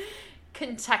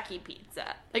Kentucky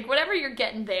pizza. Like, whatever you're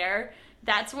getting there,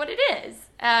 That's what it is.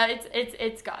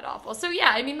 It's god awful. So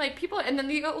yeah, I mean, like, people, and then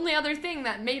the only other thing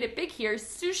that made it big here is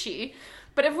sushi,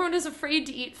 but everyone is afraid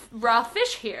to eat raw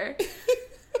fish here.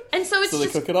 And so it's So they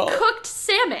just cook it all? cooked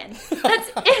salmon.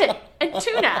 That's it. And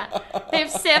tuna. They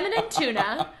have salmon and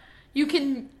tuna. You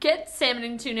can get salmon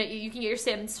and tuna. You can get your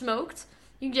salmon smoked.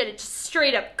 You can get it just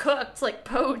straight up cooked, like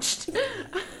poached. And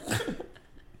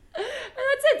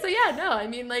that's it. So yeah, no, I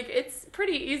mean, like, it's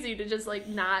pretty easy to just, like,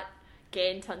 not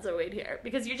gain tons of weight here.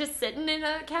 Because you're just sitting in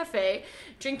a cafe,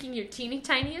 drinking your teeny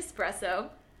tiny espresso.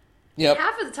 Yep.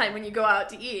 Half of the time when you go out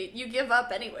to eat, you give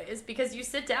up anyways because you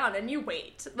sit down and you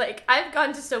wait. Like, I've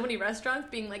gone to so many restaurants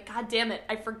being like, God damn it,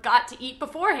 I forgot to eat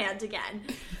beforehand again.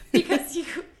 Because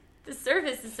the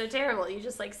service is so terrible. You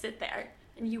just, like, sit there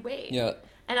and you wait. Yeah.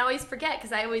 And I always forget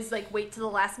because I always, like, wait to the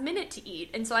last minute to eat.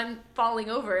 And so I'm falling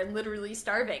over and literally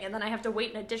starving. And then I have to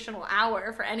wait an additional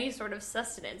hour for any sort of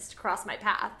sustenance to cross my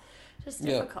path. Just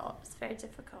difficult. It's very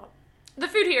difficult. The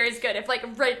food here is good. If, like,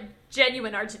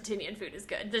 genuine Argentinian food is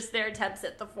good. Just their attempts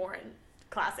at the foreign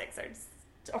classics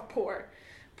are poor.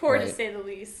 Poor, to Right. say the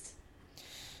least.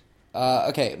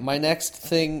 Okay, my next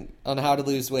thing on how to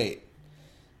lose weight.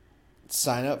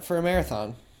 Sign up for a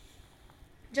marathon.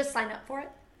 Just sign up for it.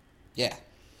 Yeah.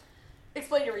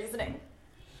 Explain your reasoning.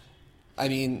 I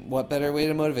mean, what better way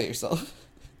to motivate yourself?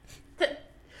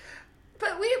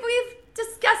 But we've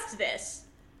discussed this.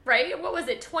 Right? What was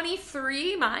it?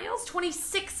 23 miles?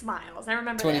 26 miles. I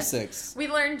remember 26. This. We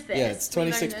learned this. Yeah, it's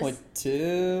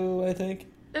 26.2, I think.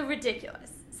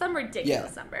 Ridiculous. Some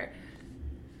ridiculous Yeah. number.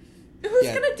 Who's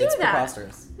Yeah, going to do it's that?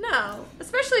 preposterous. No.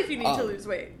 Especially if you need to lose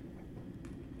weight.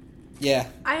 Yeah.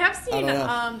 I have seen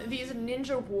don't know. these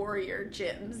Ninja Warrior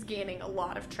gyms gaining a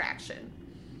lot of traction.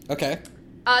 Okay.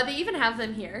 They even have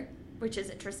them here, which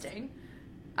is interesting.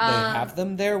 They have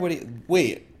them there?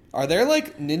 Wait, are there,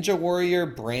 like, Ninja Warrior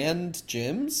brand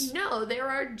gyms? No, there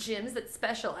are gyms that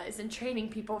specialize in training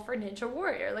people for Ninja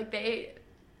Warrior. Like, they,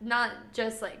 not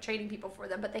just, like, training people for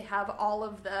them, but they have all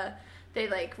of they,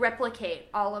 like, replicate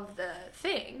all of the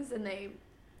things, and they,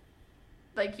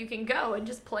 like, you can go and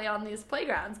just play on these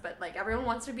playgrounds, but, like, everyone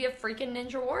wants to be a freaking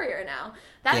Ninja Warrior now.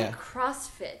 That Yeah.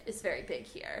 CrossFit is very big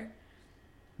here.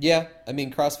 Yeah, I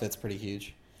mean, CrossFit's pretty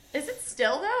huge. Is it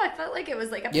still, though? I felt like it was,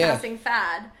 like, a Yeah. passing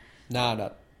fad. Nah,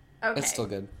 no. Okay. It's still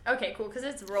good. Okay, cool, because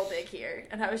it's real big here,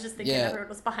 and I was just thinking Yeah. everyone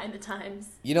was behind the times.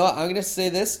 You know what? I'm going to say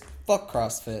this. Fuck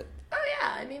CrossFit. Oh,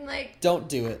 yeah, I mean, like, Don't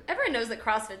do it. everyone knows that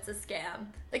CrossFit's a scam.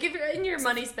 Like, if you're in your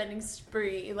money spending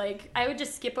spree, like, I would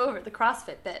just skip over the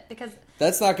CrossFit bit, because...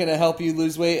 That's not going to help you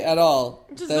lose weight at all.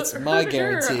 Just That's my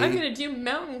guarantee. I'm gonna do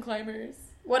mountain climbers.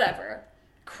 Whatever.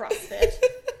 CrossFit.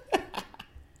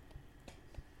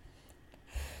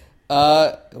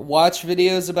 Watch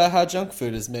videos about how junk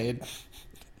food is made.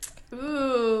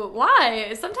 Ooh,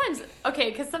 why? Sometimes, okay,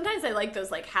 because sometimes I like those,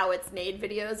 like, how it's made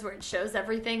videos where it shows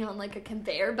everything on, like, a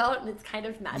conveyor belt, and it's kind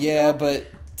of magical. Yeah, but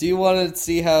do you want to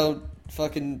see how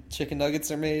fucking chicken nuggets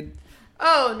are made?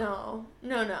 Oh, no.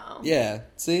 No. Yeah,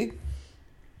 see?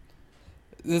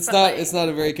 It's But, not like- it's not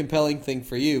a very compelling thing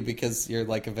for you because you're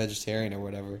like a vegetarian or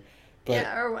whatever. But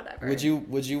Yeah, or whatever. would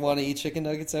you want to eat chicken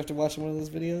nuggets after watching one of those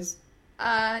videos?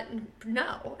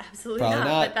 No, absolutely Probably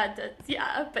not. But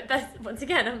but that's, once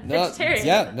again, I'm No, vegetarian.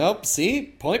 yeah, nope. See?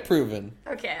 Point proven.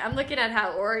 Okay, I'm looking at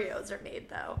how Oreos are made,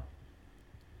 though.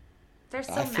 They're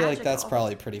so I feel like that's magical.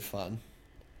 probably pretty fun.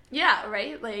 Yeah,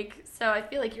 right? Like, so I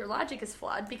feel like your logic is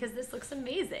flawed because this looks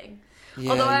amazing.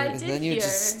 Yeah, Although I and did then you hear...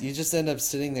 just end up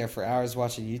sitting there for hours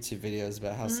watching YouTube videos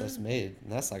about how Mm-hmm. stuff's made,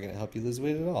 and that's not going to help you lose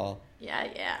weight at all.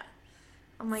 Yeah.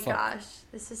 Oh my Fuck. gosh,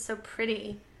 this is so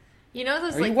pretty. You know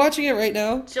those, Are you like, watching it right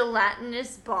now?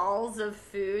 gelatinous balls of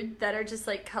food that are just,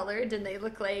 like, colored and they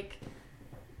look like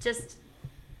just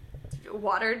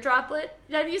water droplet?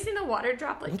 Have you seen the water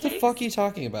droplet What cakes? the fuck are you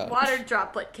talking about? Water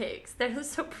droplet cakes. They're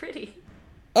so pretty.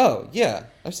 Oh yeah,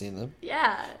 I've seen them.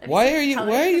 Yeah. Have Why seen are the you colors?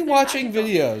 Why are 'Cause you they're watching magical.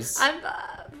 videos?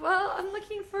 I'm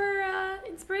looking for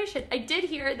inspiration. I did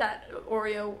hear that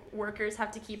Oreo workers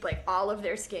have to keep, like, all of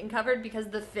their skin covered because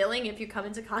the filling, if you come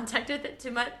into contact with it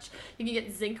too much, you can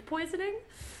get zinc poisoning.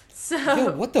 So,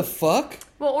 Yo, what the fuck?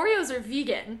 well, Oreos are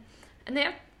vegan, and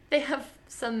they have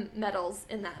some metals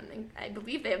in them, and I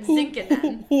believe they have zinc in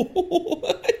them.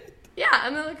 What? Yeah,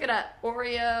 I'm gonna look it up.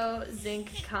 Oreo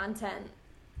zinc content.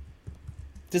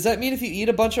 Does that mean if you eat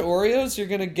a bunch of Oreos, you're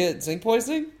gonna get zinc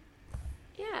poisoning?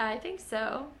 Yeah, I think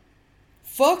so.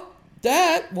 Fuck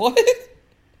that! What?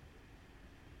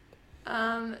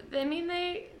 I mean,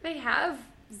 they have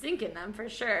zinc in them for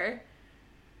sure.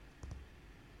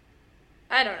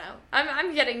 I don't know.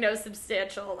 I'm getting no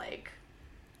substantial, like,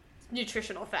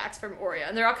 nutritional facts from Oreo,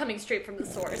 and they're all coming straight from the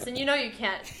source. And you know you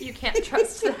can't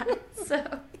trust that.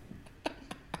 So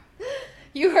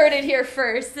you heard it here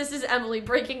first. This is Emily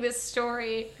breaking this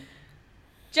story.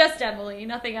 Just Emily,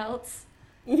 nothing else.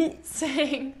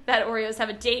 Saying that Oreos have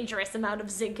a dangerous amount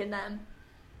of zinc in them.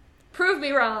 Prove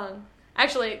me wrong.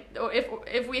 Actually,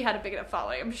 if we had a big enough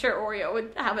following, I'm sure Oreo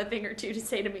would have a thing or two to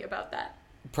say to me about that.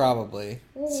 Probably.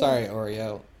 Sorry,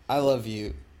 Oreo. I love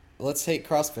you. Let's take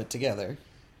CrossFit together.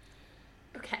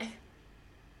 Okay.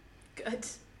 Good.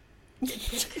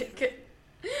 Good.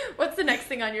 What's the next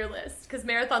thing on your list? Because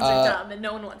marathons are dumb and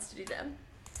no one wants to do them.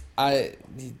 Okay.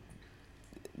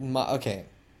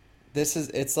 It's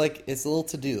a little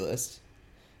to-do list.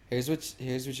 Here's what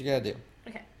you gotta do.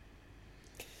 Okay.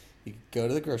 You go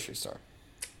to the grocery store.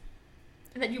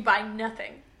 And then you buy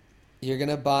nothing. You're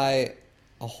gonna buy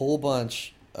a whole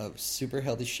bunch of super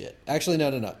healthy shit. Actually,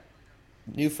 no.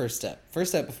 New first step.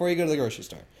 First step, before you go to the grocery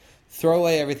store, throw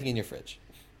away everything in your fridge.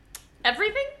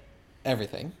 Everything?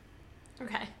 Everything.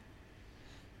 Okay.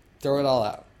 Throw it all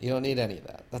out. You don't need any of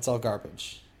that. That's all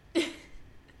garbage.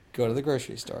 Go to the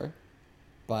grocery store.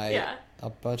 Buy a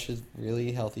bunch of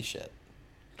really healthy shit.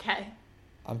 Okay.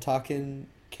 I'm talking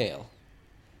kale.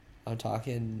 I'm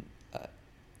talking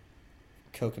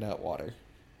coconut water.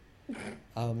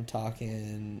 I'm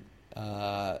talking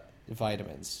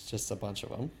vitamins. Just a bunch of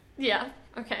them. Yeah.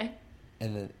 Okay.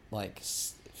 And then,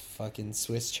 fucking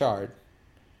Swiss chard.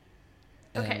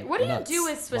 Okay, what do nuts. you do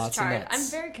with Swiss Lots of chard? nuts. I'm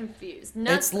very confused.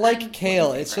 Nuts, It's like I'm kale.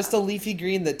 completely It's just for. a leafy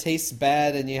green that tastes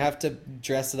bad, and you have to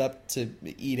dress it up to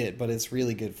eat it, but it's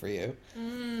really good for you.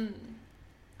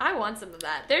 I want some of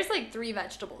that. There's 3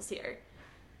 vegetables here.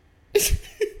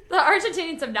 The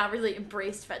Argentinians have not really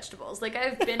embraced vegetables.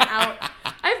 I've been out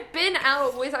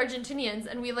with Argentinians,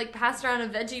 and we passed around a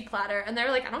veggie platter, and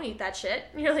they're like, I don't eat that shit.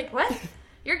 And you're like, what?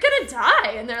 You're gonna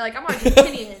die. And they're like, I'm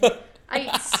Argentinian. I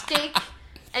eat steak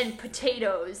and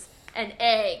potatoes and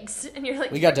eggs. And you're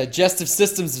like, We got digestive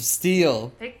systems of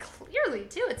steel. they clearly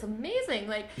do. It's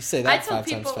amazing. You say that 5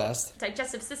 times fast.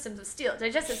 Digestive systems of steel.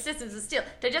 Digestive systems of steel.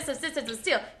 Digestive systems of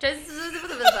steel.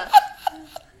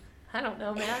 I don't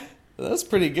know, man. That's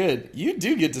pretty good. You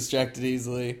do get distracted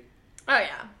easily. Oh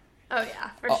yeah,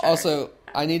 for sure. Also,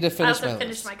 I need to finish I my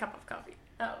finished list. my cup of coffee.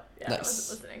 Oh yeah, Nice. I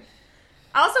wasn't listening.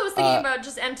 I also was thinking about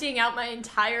just emptying out my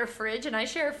entire fridge, and I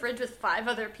share a fridge with 5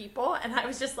 other people, and I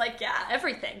was just like, yeah,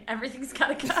 everything's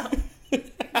gotta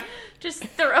go. Just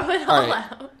throw it all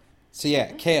right. out. So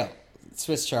yeah, kale,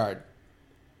 Swiss chard,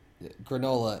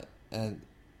 granola, and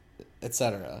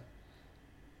etc.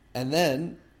 And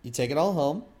then you take it all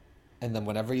home, and then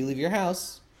whenever you leave your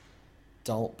house,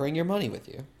 don't bring your money with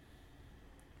you.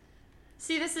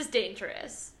 See, this is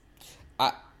dangerous.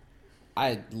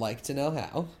 I'd like to know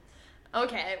how.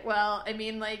 Okay, well, I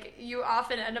mean, you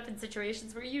often end up in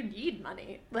situations where you need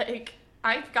money.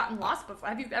 I've gotten lost before.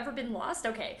 Have you ever been lost?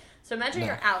 Okay, so imagine No.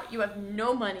 you're out. You have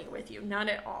no money with you, none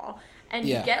at all. And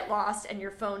you get lost and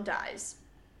your phone dies.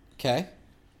 Okay.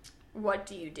 What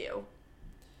do you do?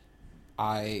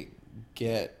 I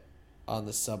get on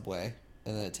the subway,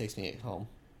 and then it takes me home.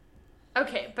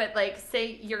 Okay, but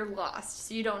say you're lost,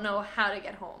 so you don't know how to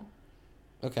get home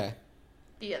Okay.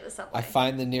 via the subway. I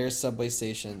find the nearest subway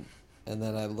station, and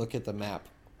then I look at the map,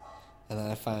 and then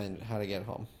I find how to get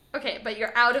home. Okay, but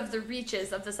you're out of the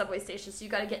reaches of the subway station, so you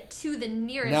got to get to the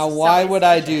nearest. Now, why subway would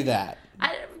I station. do that?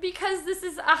 Because this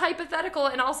is a hypothetical,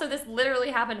 and also this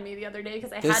literally happened to me the other day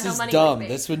because I This had no is money dumb. with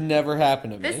me. This would never happen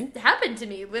to me. This happened to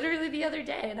me literally the other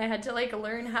day, and I had to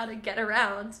learn how to get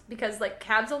around because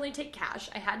cabs only take cash.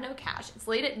 I had no cash. It's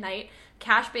late at night,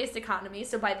 cash-based economy.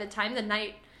 So by the time the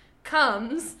night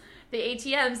comes, the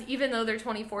ATMs, even though they're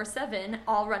 24/7,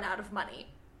 all run out of money.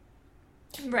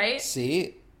 Right?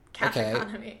 See? Cash Okay.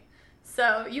 economy.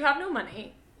 So you have no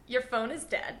money. Your phone is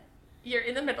dead. You're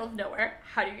in the middle of nowhere.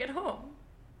 How do you get home?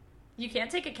 You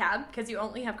can't take a cab because you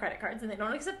only have credit cards and they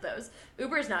don't accept those.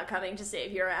 Uber's not coming to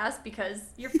save your ass because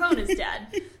your phone is dead.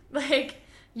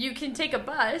 You can take a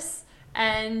bus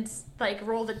and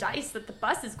roll the dice that the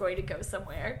bus is going to go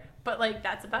somewhere, but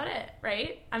that's about it,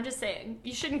 right? I'm just saying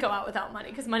you shouldn't go out without money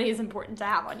because money is important to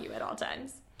have on you at all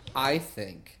times. I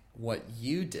think what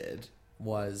you did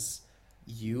was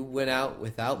you went out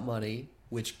without money,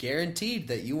 which guaranteed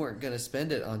that you weren't going to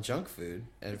spend it on junk food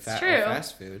and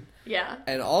fast food. Yeah.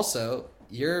 And also,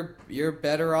 you're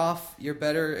better off, you're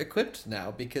better equipped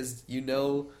now because you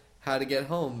know how to get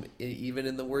home even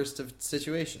in the worst of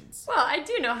situations. Well, I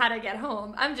do know how to get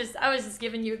home. I was just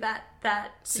giving you that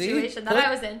situation that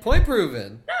I was in. Point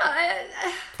proven.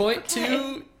 No, Point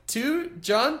okay. two,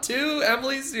 John 2,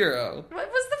 Emily 0.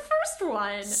 What was the first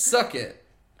one? Suck it.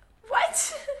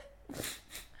 What?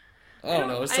 I don't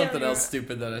know. It was I don't something even- else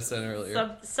stupid that I said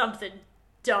earlier. Something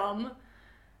dumb.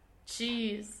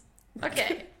 Jeez.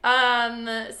 Okay.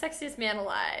 Sexiest man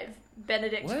alive.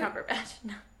 Benedict What? Cumberbatch.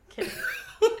 No, kidding.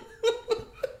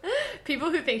 People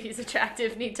who think he's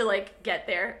attractive need to, like, get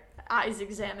their eyes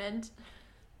examined.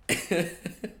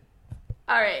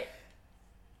 Alright.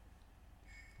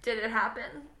 Did it happen?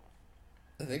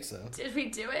 I think so. Did we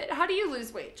do it? How do you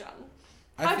lose weight, John?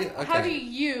 Okay. How do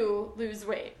you lose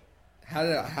weight? How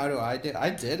do I do? I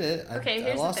did it. Okay, I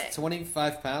here's the lost thing.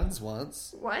 25 pounds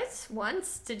once. What?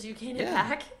 Once? Did you gain it Yeah.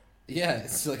 back? Yeah,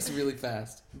 it's like really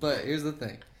fast. But here's the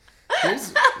thing.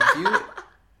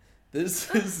 This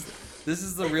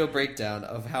is the real breakdown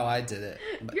of how I did it.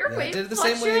 Your I weight did it the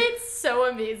same way. fluctuates so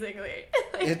amazingly.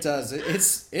 Like, It does.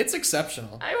 It's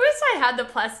exceptional. I wish I had the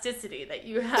plasticity that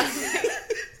you have.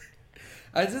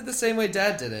 I did the same way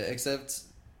Dad did it, except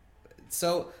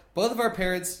so both of our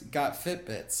parents got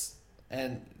Fitbits,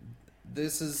 and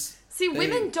this is See, they-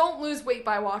 women don't lose weight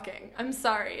by walking. I'm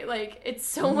sorry. Like, it's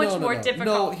so much more difficult.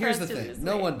 No, for here's us the to thing. lose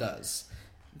No weight. one does.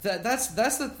 That's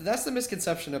the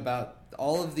misconception about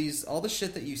all the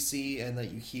shit that you see and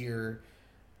that you hear,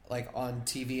 like on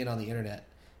TV and on the internet,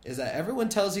 is that everyone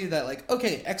tells you that, like,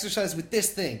 okay, exercise with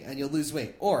this thing and you'll lose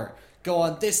weight, or go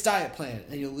on this diet plan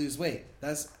and you'll lose weight.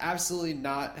 That's absolutely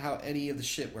not how any of the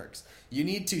shit works. You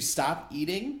need to stop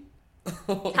eating.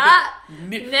 Ha!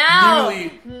 Now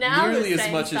nearly who's as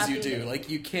saying much as stop you do. eating? Like,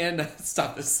 you cannot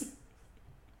stop this.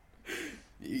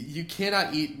 You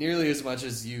cannot eat nearly as much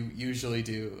as you usually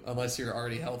do unless you're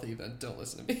already healthy. Then don't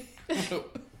listen to me.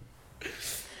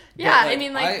 Yeah, But, I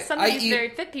mean, like, some of I these eat- very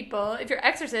fit people, if you're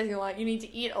exercising a lot, you need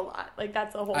to eat a lot. Like,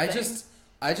 that's the whole thing.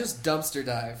 I just dumpster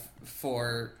dive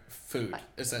for food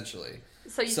essentially.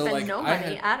 So you so, spend like, no I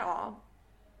money had- at all.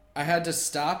 I had to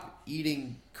stop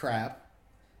eating crap,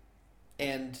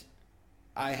 and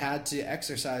I had to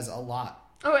exercise a lot.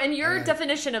 Oh, and your And-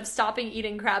 definition of stopping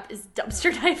eating crap is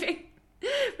dumpster diving,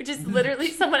 which is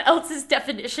literally someone else's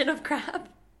definition of crap.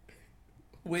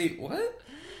 Wait, what?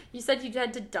 You said you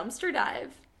had to dumpster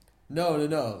dive.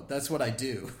 No. That's what I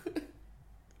do.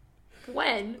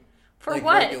 When? For Like,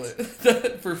 what?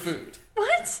 regular- for food.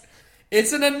 What?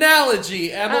 It's an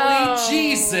analogy, Emily. Oh.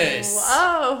 Jesus.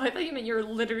 Oh, I thought you meant you were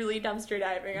literally dumpster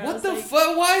diving. I What was the like,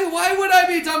 fuck? Why would I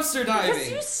be dumpster Because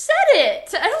diving? you said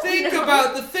it. I don't Think know.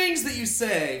 about the things that you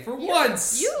say for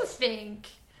once. You think.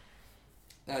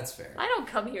 That's fair. I don't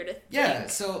come here to think. Yeah,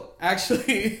 so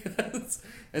actually,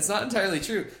 it's not entirely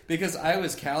true because I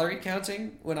was calorie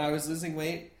counting when I was losing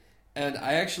weight, and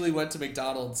I actually went to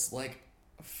McDonald's like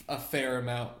a fair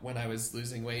amount when I was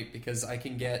losing weight because you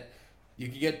can get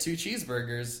 2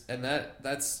 cheeseburgers, and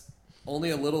that's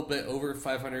only a little bit over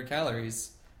 500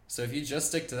 calories. So if you just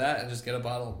stick to that and just get a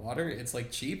bottle of water, it's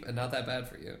like cheap and not that bad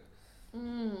for you.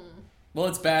 Well,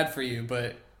 it's bad for you,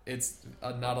 but it's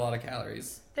not a lot of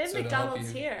calories. They have So to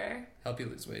McDonald's here. help you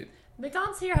lose weight.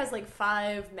 McDonald's here has like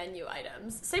 5 menu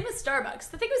items. Same with Starbucks.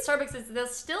 The thing with Starbucks is they'll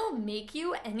still make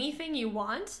you anything you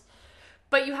want,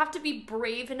 but you have to be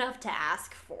brave enough to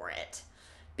ask for it.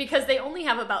 Because they only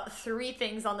have about 3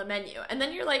 things on the menu. And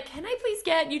then you're like, can I please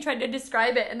get? And you try to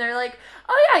describe it. And they're like,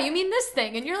 oh yeah, you mean this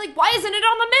thing. And you're like, why isn't it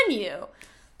on the menu?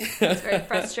 It's very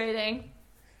frustrating.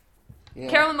 Yeah.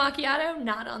 Caramel macchiato,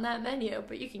 not on that menu,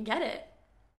 but you can get it.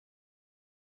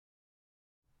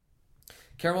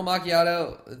 Caramel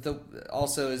macchiato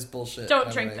also is bullshit. by Don't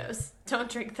the drink way. those. Don't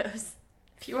drink those.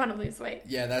 If you want to lose weight.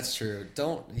 Yeah, that's true.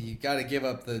 You got to give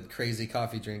up the crazy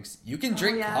coffee drinks. You can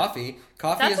drink yeah. coffee.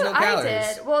 Coffee That's has no what calories.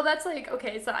 I did. Well, that's like,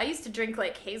 okay, so I used to drink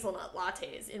like hazelnut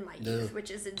lattes in my youth, Ugh. which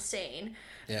is insane.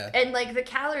 Yeah. And like the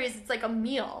calories, it's like a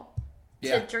meal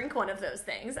Yeah. to drink one of those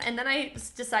things. And then I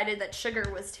decided that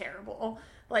sugar was terrible.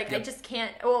 Like, I Yep. just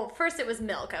can't. Well, first it was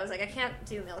milk. I was like, I can't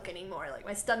do milk anymore. Like,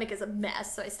 my stomach is a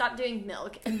mess. So I stopped doing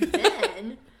milk. And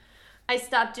then I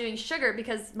stopped doing sugar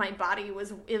because my body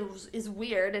is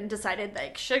weird and decided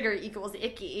like sugar equals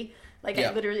icky. Like,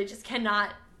 Yeah. I literally just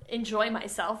cannot enjoy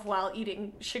myself while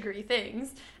eating sugary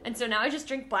things. And so now I just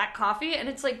drink black coffee and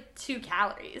it's like 2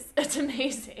 calories. It's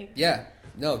amazing. Yeah.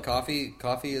 No, coffee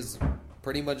is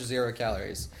pretty much 0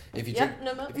 calories. If you Yep,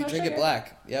 drink no if you drink sugar. it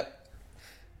black. Yep.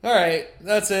 All right,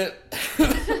 that's it.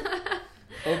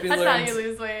 Hope you That's learned. how you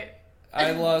lose weight.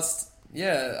 I lost.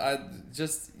 Yeah,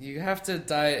 you have to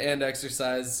diet and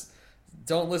exercise.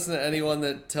 Don't listen to anyone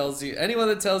that tells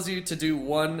you to do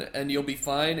one and you'll be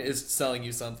fine is selling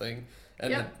you something, and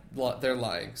Yep. they're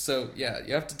lying. So yeah,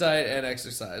 you have to diet and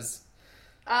exercise.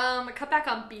 Cut back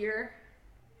on beer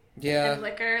Yeah, and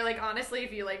liquor. Like, honestly,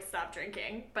 if you like stop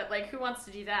drinking, but like, who wants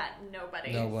to do that?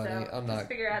 Nobody. Nobody. So I'm just not-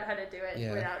 figure out how to do it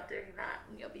Yeah. without doing that,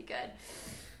 and you'll be good.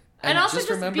 And also just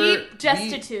just remember, be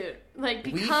destitute. Like,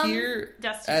 we become here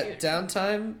destitute. at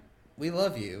Downtime, we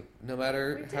love you, no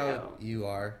matter We how do. you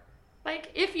are.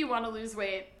 Like, if you want to lose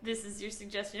weight, this is your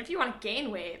suggestion. If you want to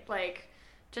gain weight, like,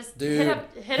 just Dude,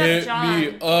 hit up John.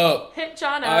 me up. Hit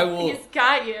John up. I will- He's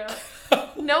got you.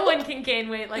 No one can gain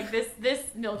weight like this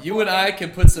milk You boy. and I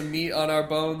can put some meat on our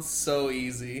bones so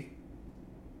easy.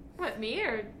 What, me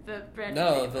or the brand?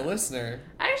 No, the listener.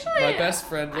 Actually, my best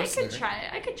friend I listener.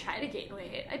 could try to gain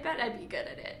weight. I bet I'd be good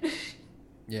at it.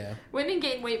 Yeah. Women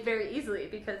gain weight very easily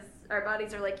because our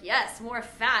bodies are like, yes, more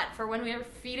fat for when we are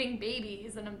feeding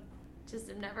babies, and I'm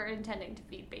never intending to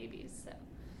feed babies. So,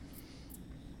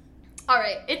 all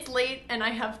right, it's late, and I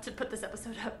have to put this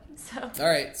episode up. So, All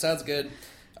right, sounds good.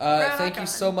 Rock Thank you on.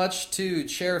 so much to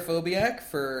Cherphobiac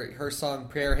for her song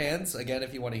Prayer Hands. Again,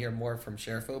 if you want to hear more from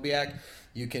Cherphobiac,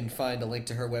 you can find a link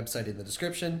to her website in the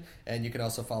description, and you can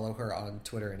also follow her on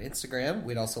Twitter and Instagram.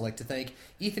 We'd also like to thank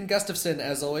Ethan Gustafson,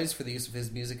 as always, for the use of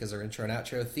his music as our intro and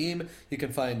outro theme. You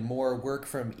can find more work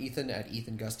from Ethan at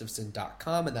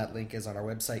ethangustafson.com, and that link is on our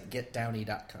website,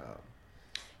 getdowny.com.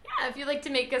 yeah, if you'd like to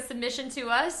make a submission to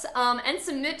us and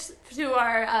submit to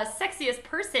our sexiest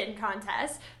person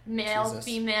contest, male, Jesus.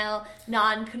 female,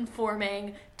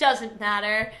 non-conforming, doesn't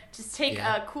matter. Just take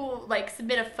Yeah. a cool,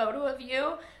 submit a photo of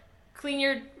you, clean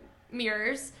your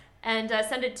mirrors, and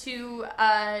send it to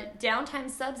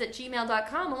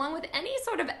downtimesubs@gmail.com along with any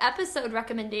sort of episode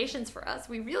recommendations for us.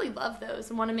 We really love those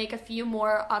and want to make a few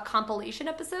more compilation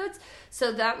episodes,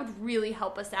 so that would really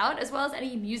help us out, as well as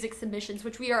any music submissions,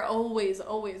 which we are always,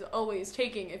 always, always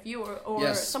taking. If you or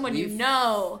Yes, someone you we've-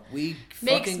 know We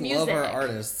makes fucking love our music.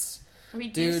 artists. we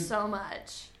do Dude, so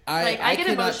much. I I get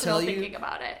cannot emotional tell you- thinking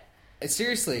about it.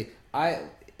 Seriously,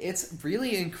 it's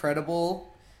really incredible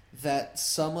that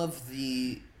some of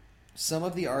the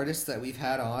artists that we've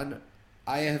had on,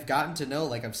 I have gotten to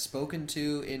know, I've spoken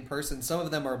to in person. Some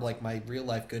of them are my real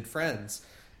life good friends,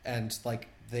 and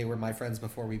they were my friends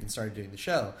before we even started doing the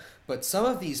show. But some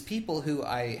of these people who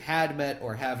I had met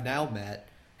or have now met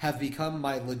have become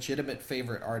my legitimate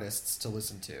favorite artists to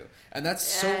listen to, and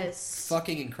that's Yes. so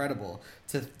fucking incredible.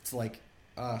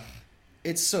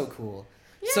 It's so cool.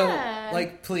 Yeah. So,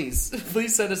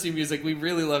 please send us your music. We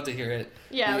really love to hear it.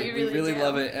 Yeah, we really do.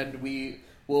 love it, and we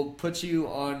will put you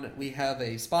on. We have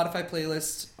a Spotify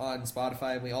playlist on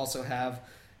Spotify, and we also have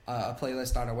a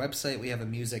playlist on our website. We have a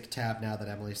music tab now that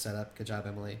Emily set up. Good job,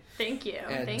 Emily. Thank you.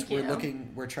 And Thank we're you.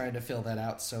 we're trying to fill that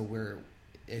out. So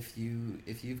if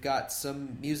you've got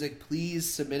some music,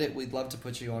 please submit it. We'd love to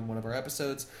put you on one of our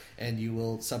episodes, and you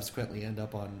will subsequently end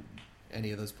up on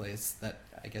any of those plays that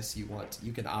I guess you want.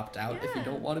 You can opt out if you Yeah.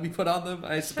 don't want to be put on them,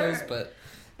 I suppose. Sure. But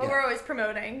But yeah. we're always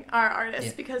promoting our artists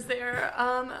Yeah. because they're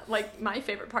my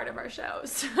favorite part of our show.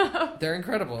 So They're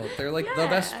incredible. They're the Yeah.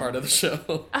 best part of the show.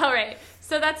 all right,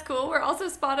 so that's cool. We're also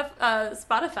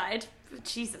Spotified.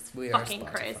 Jesus We are fucking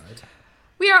Christ. Spotify.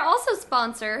 We are also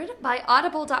sponsored by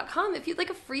Audible.com. If you'd like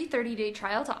a free 30-day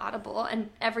trial to Audible and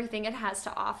everything it has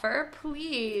to offer,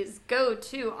 please go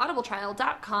to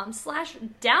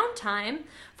audibletrial.com/downtime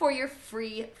for your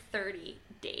free 30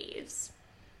 days.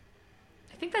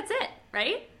 I think that's it,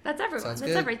 right? That's everyone. Sounds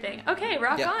That's good. everything. Okay,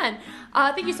 rock Yep. on.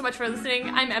 Thank you so much for listening.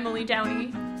 I'm Emily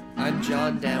Downey. I'm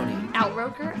John Downey.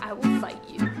 Outroker, I will fight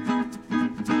you.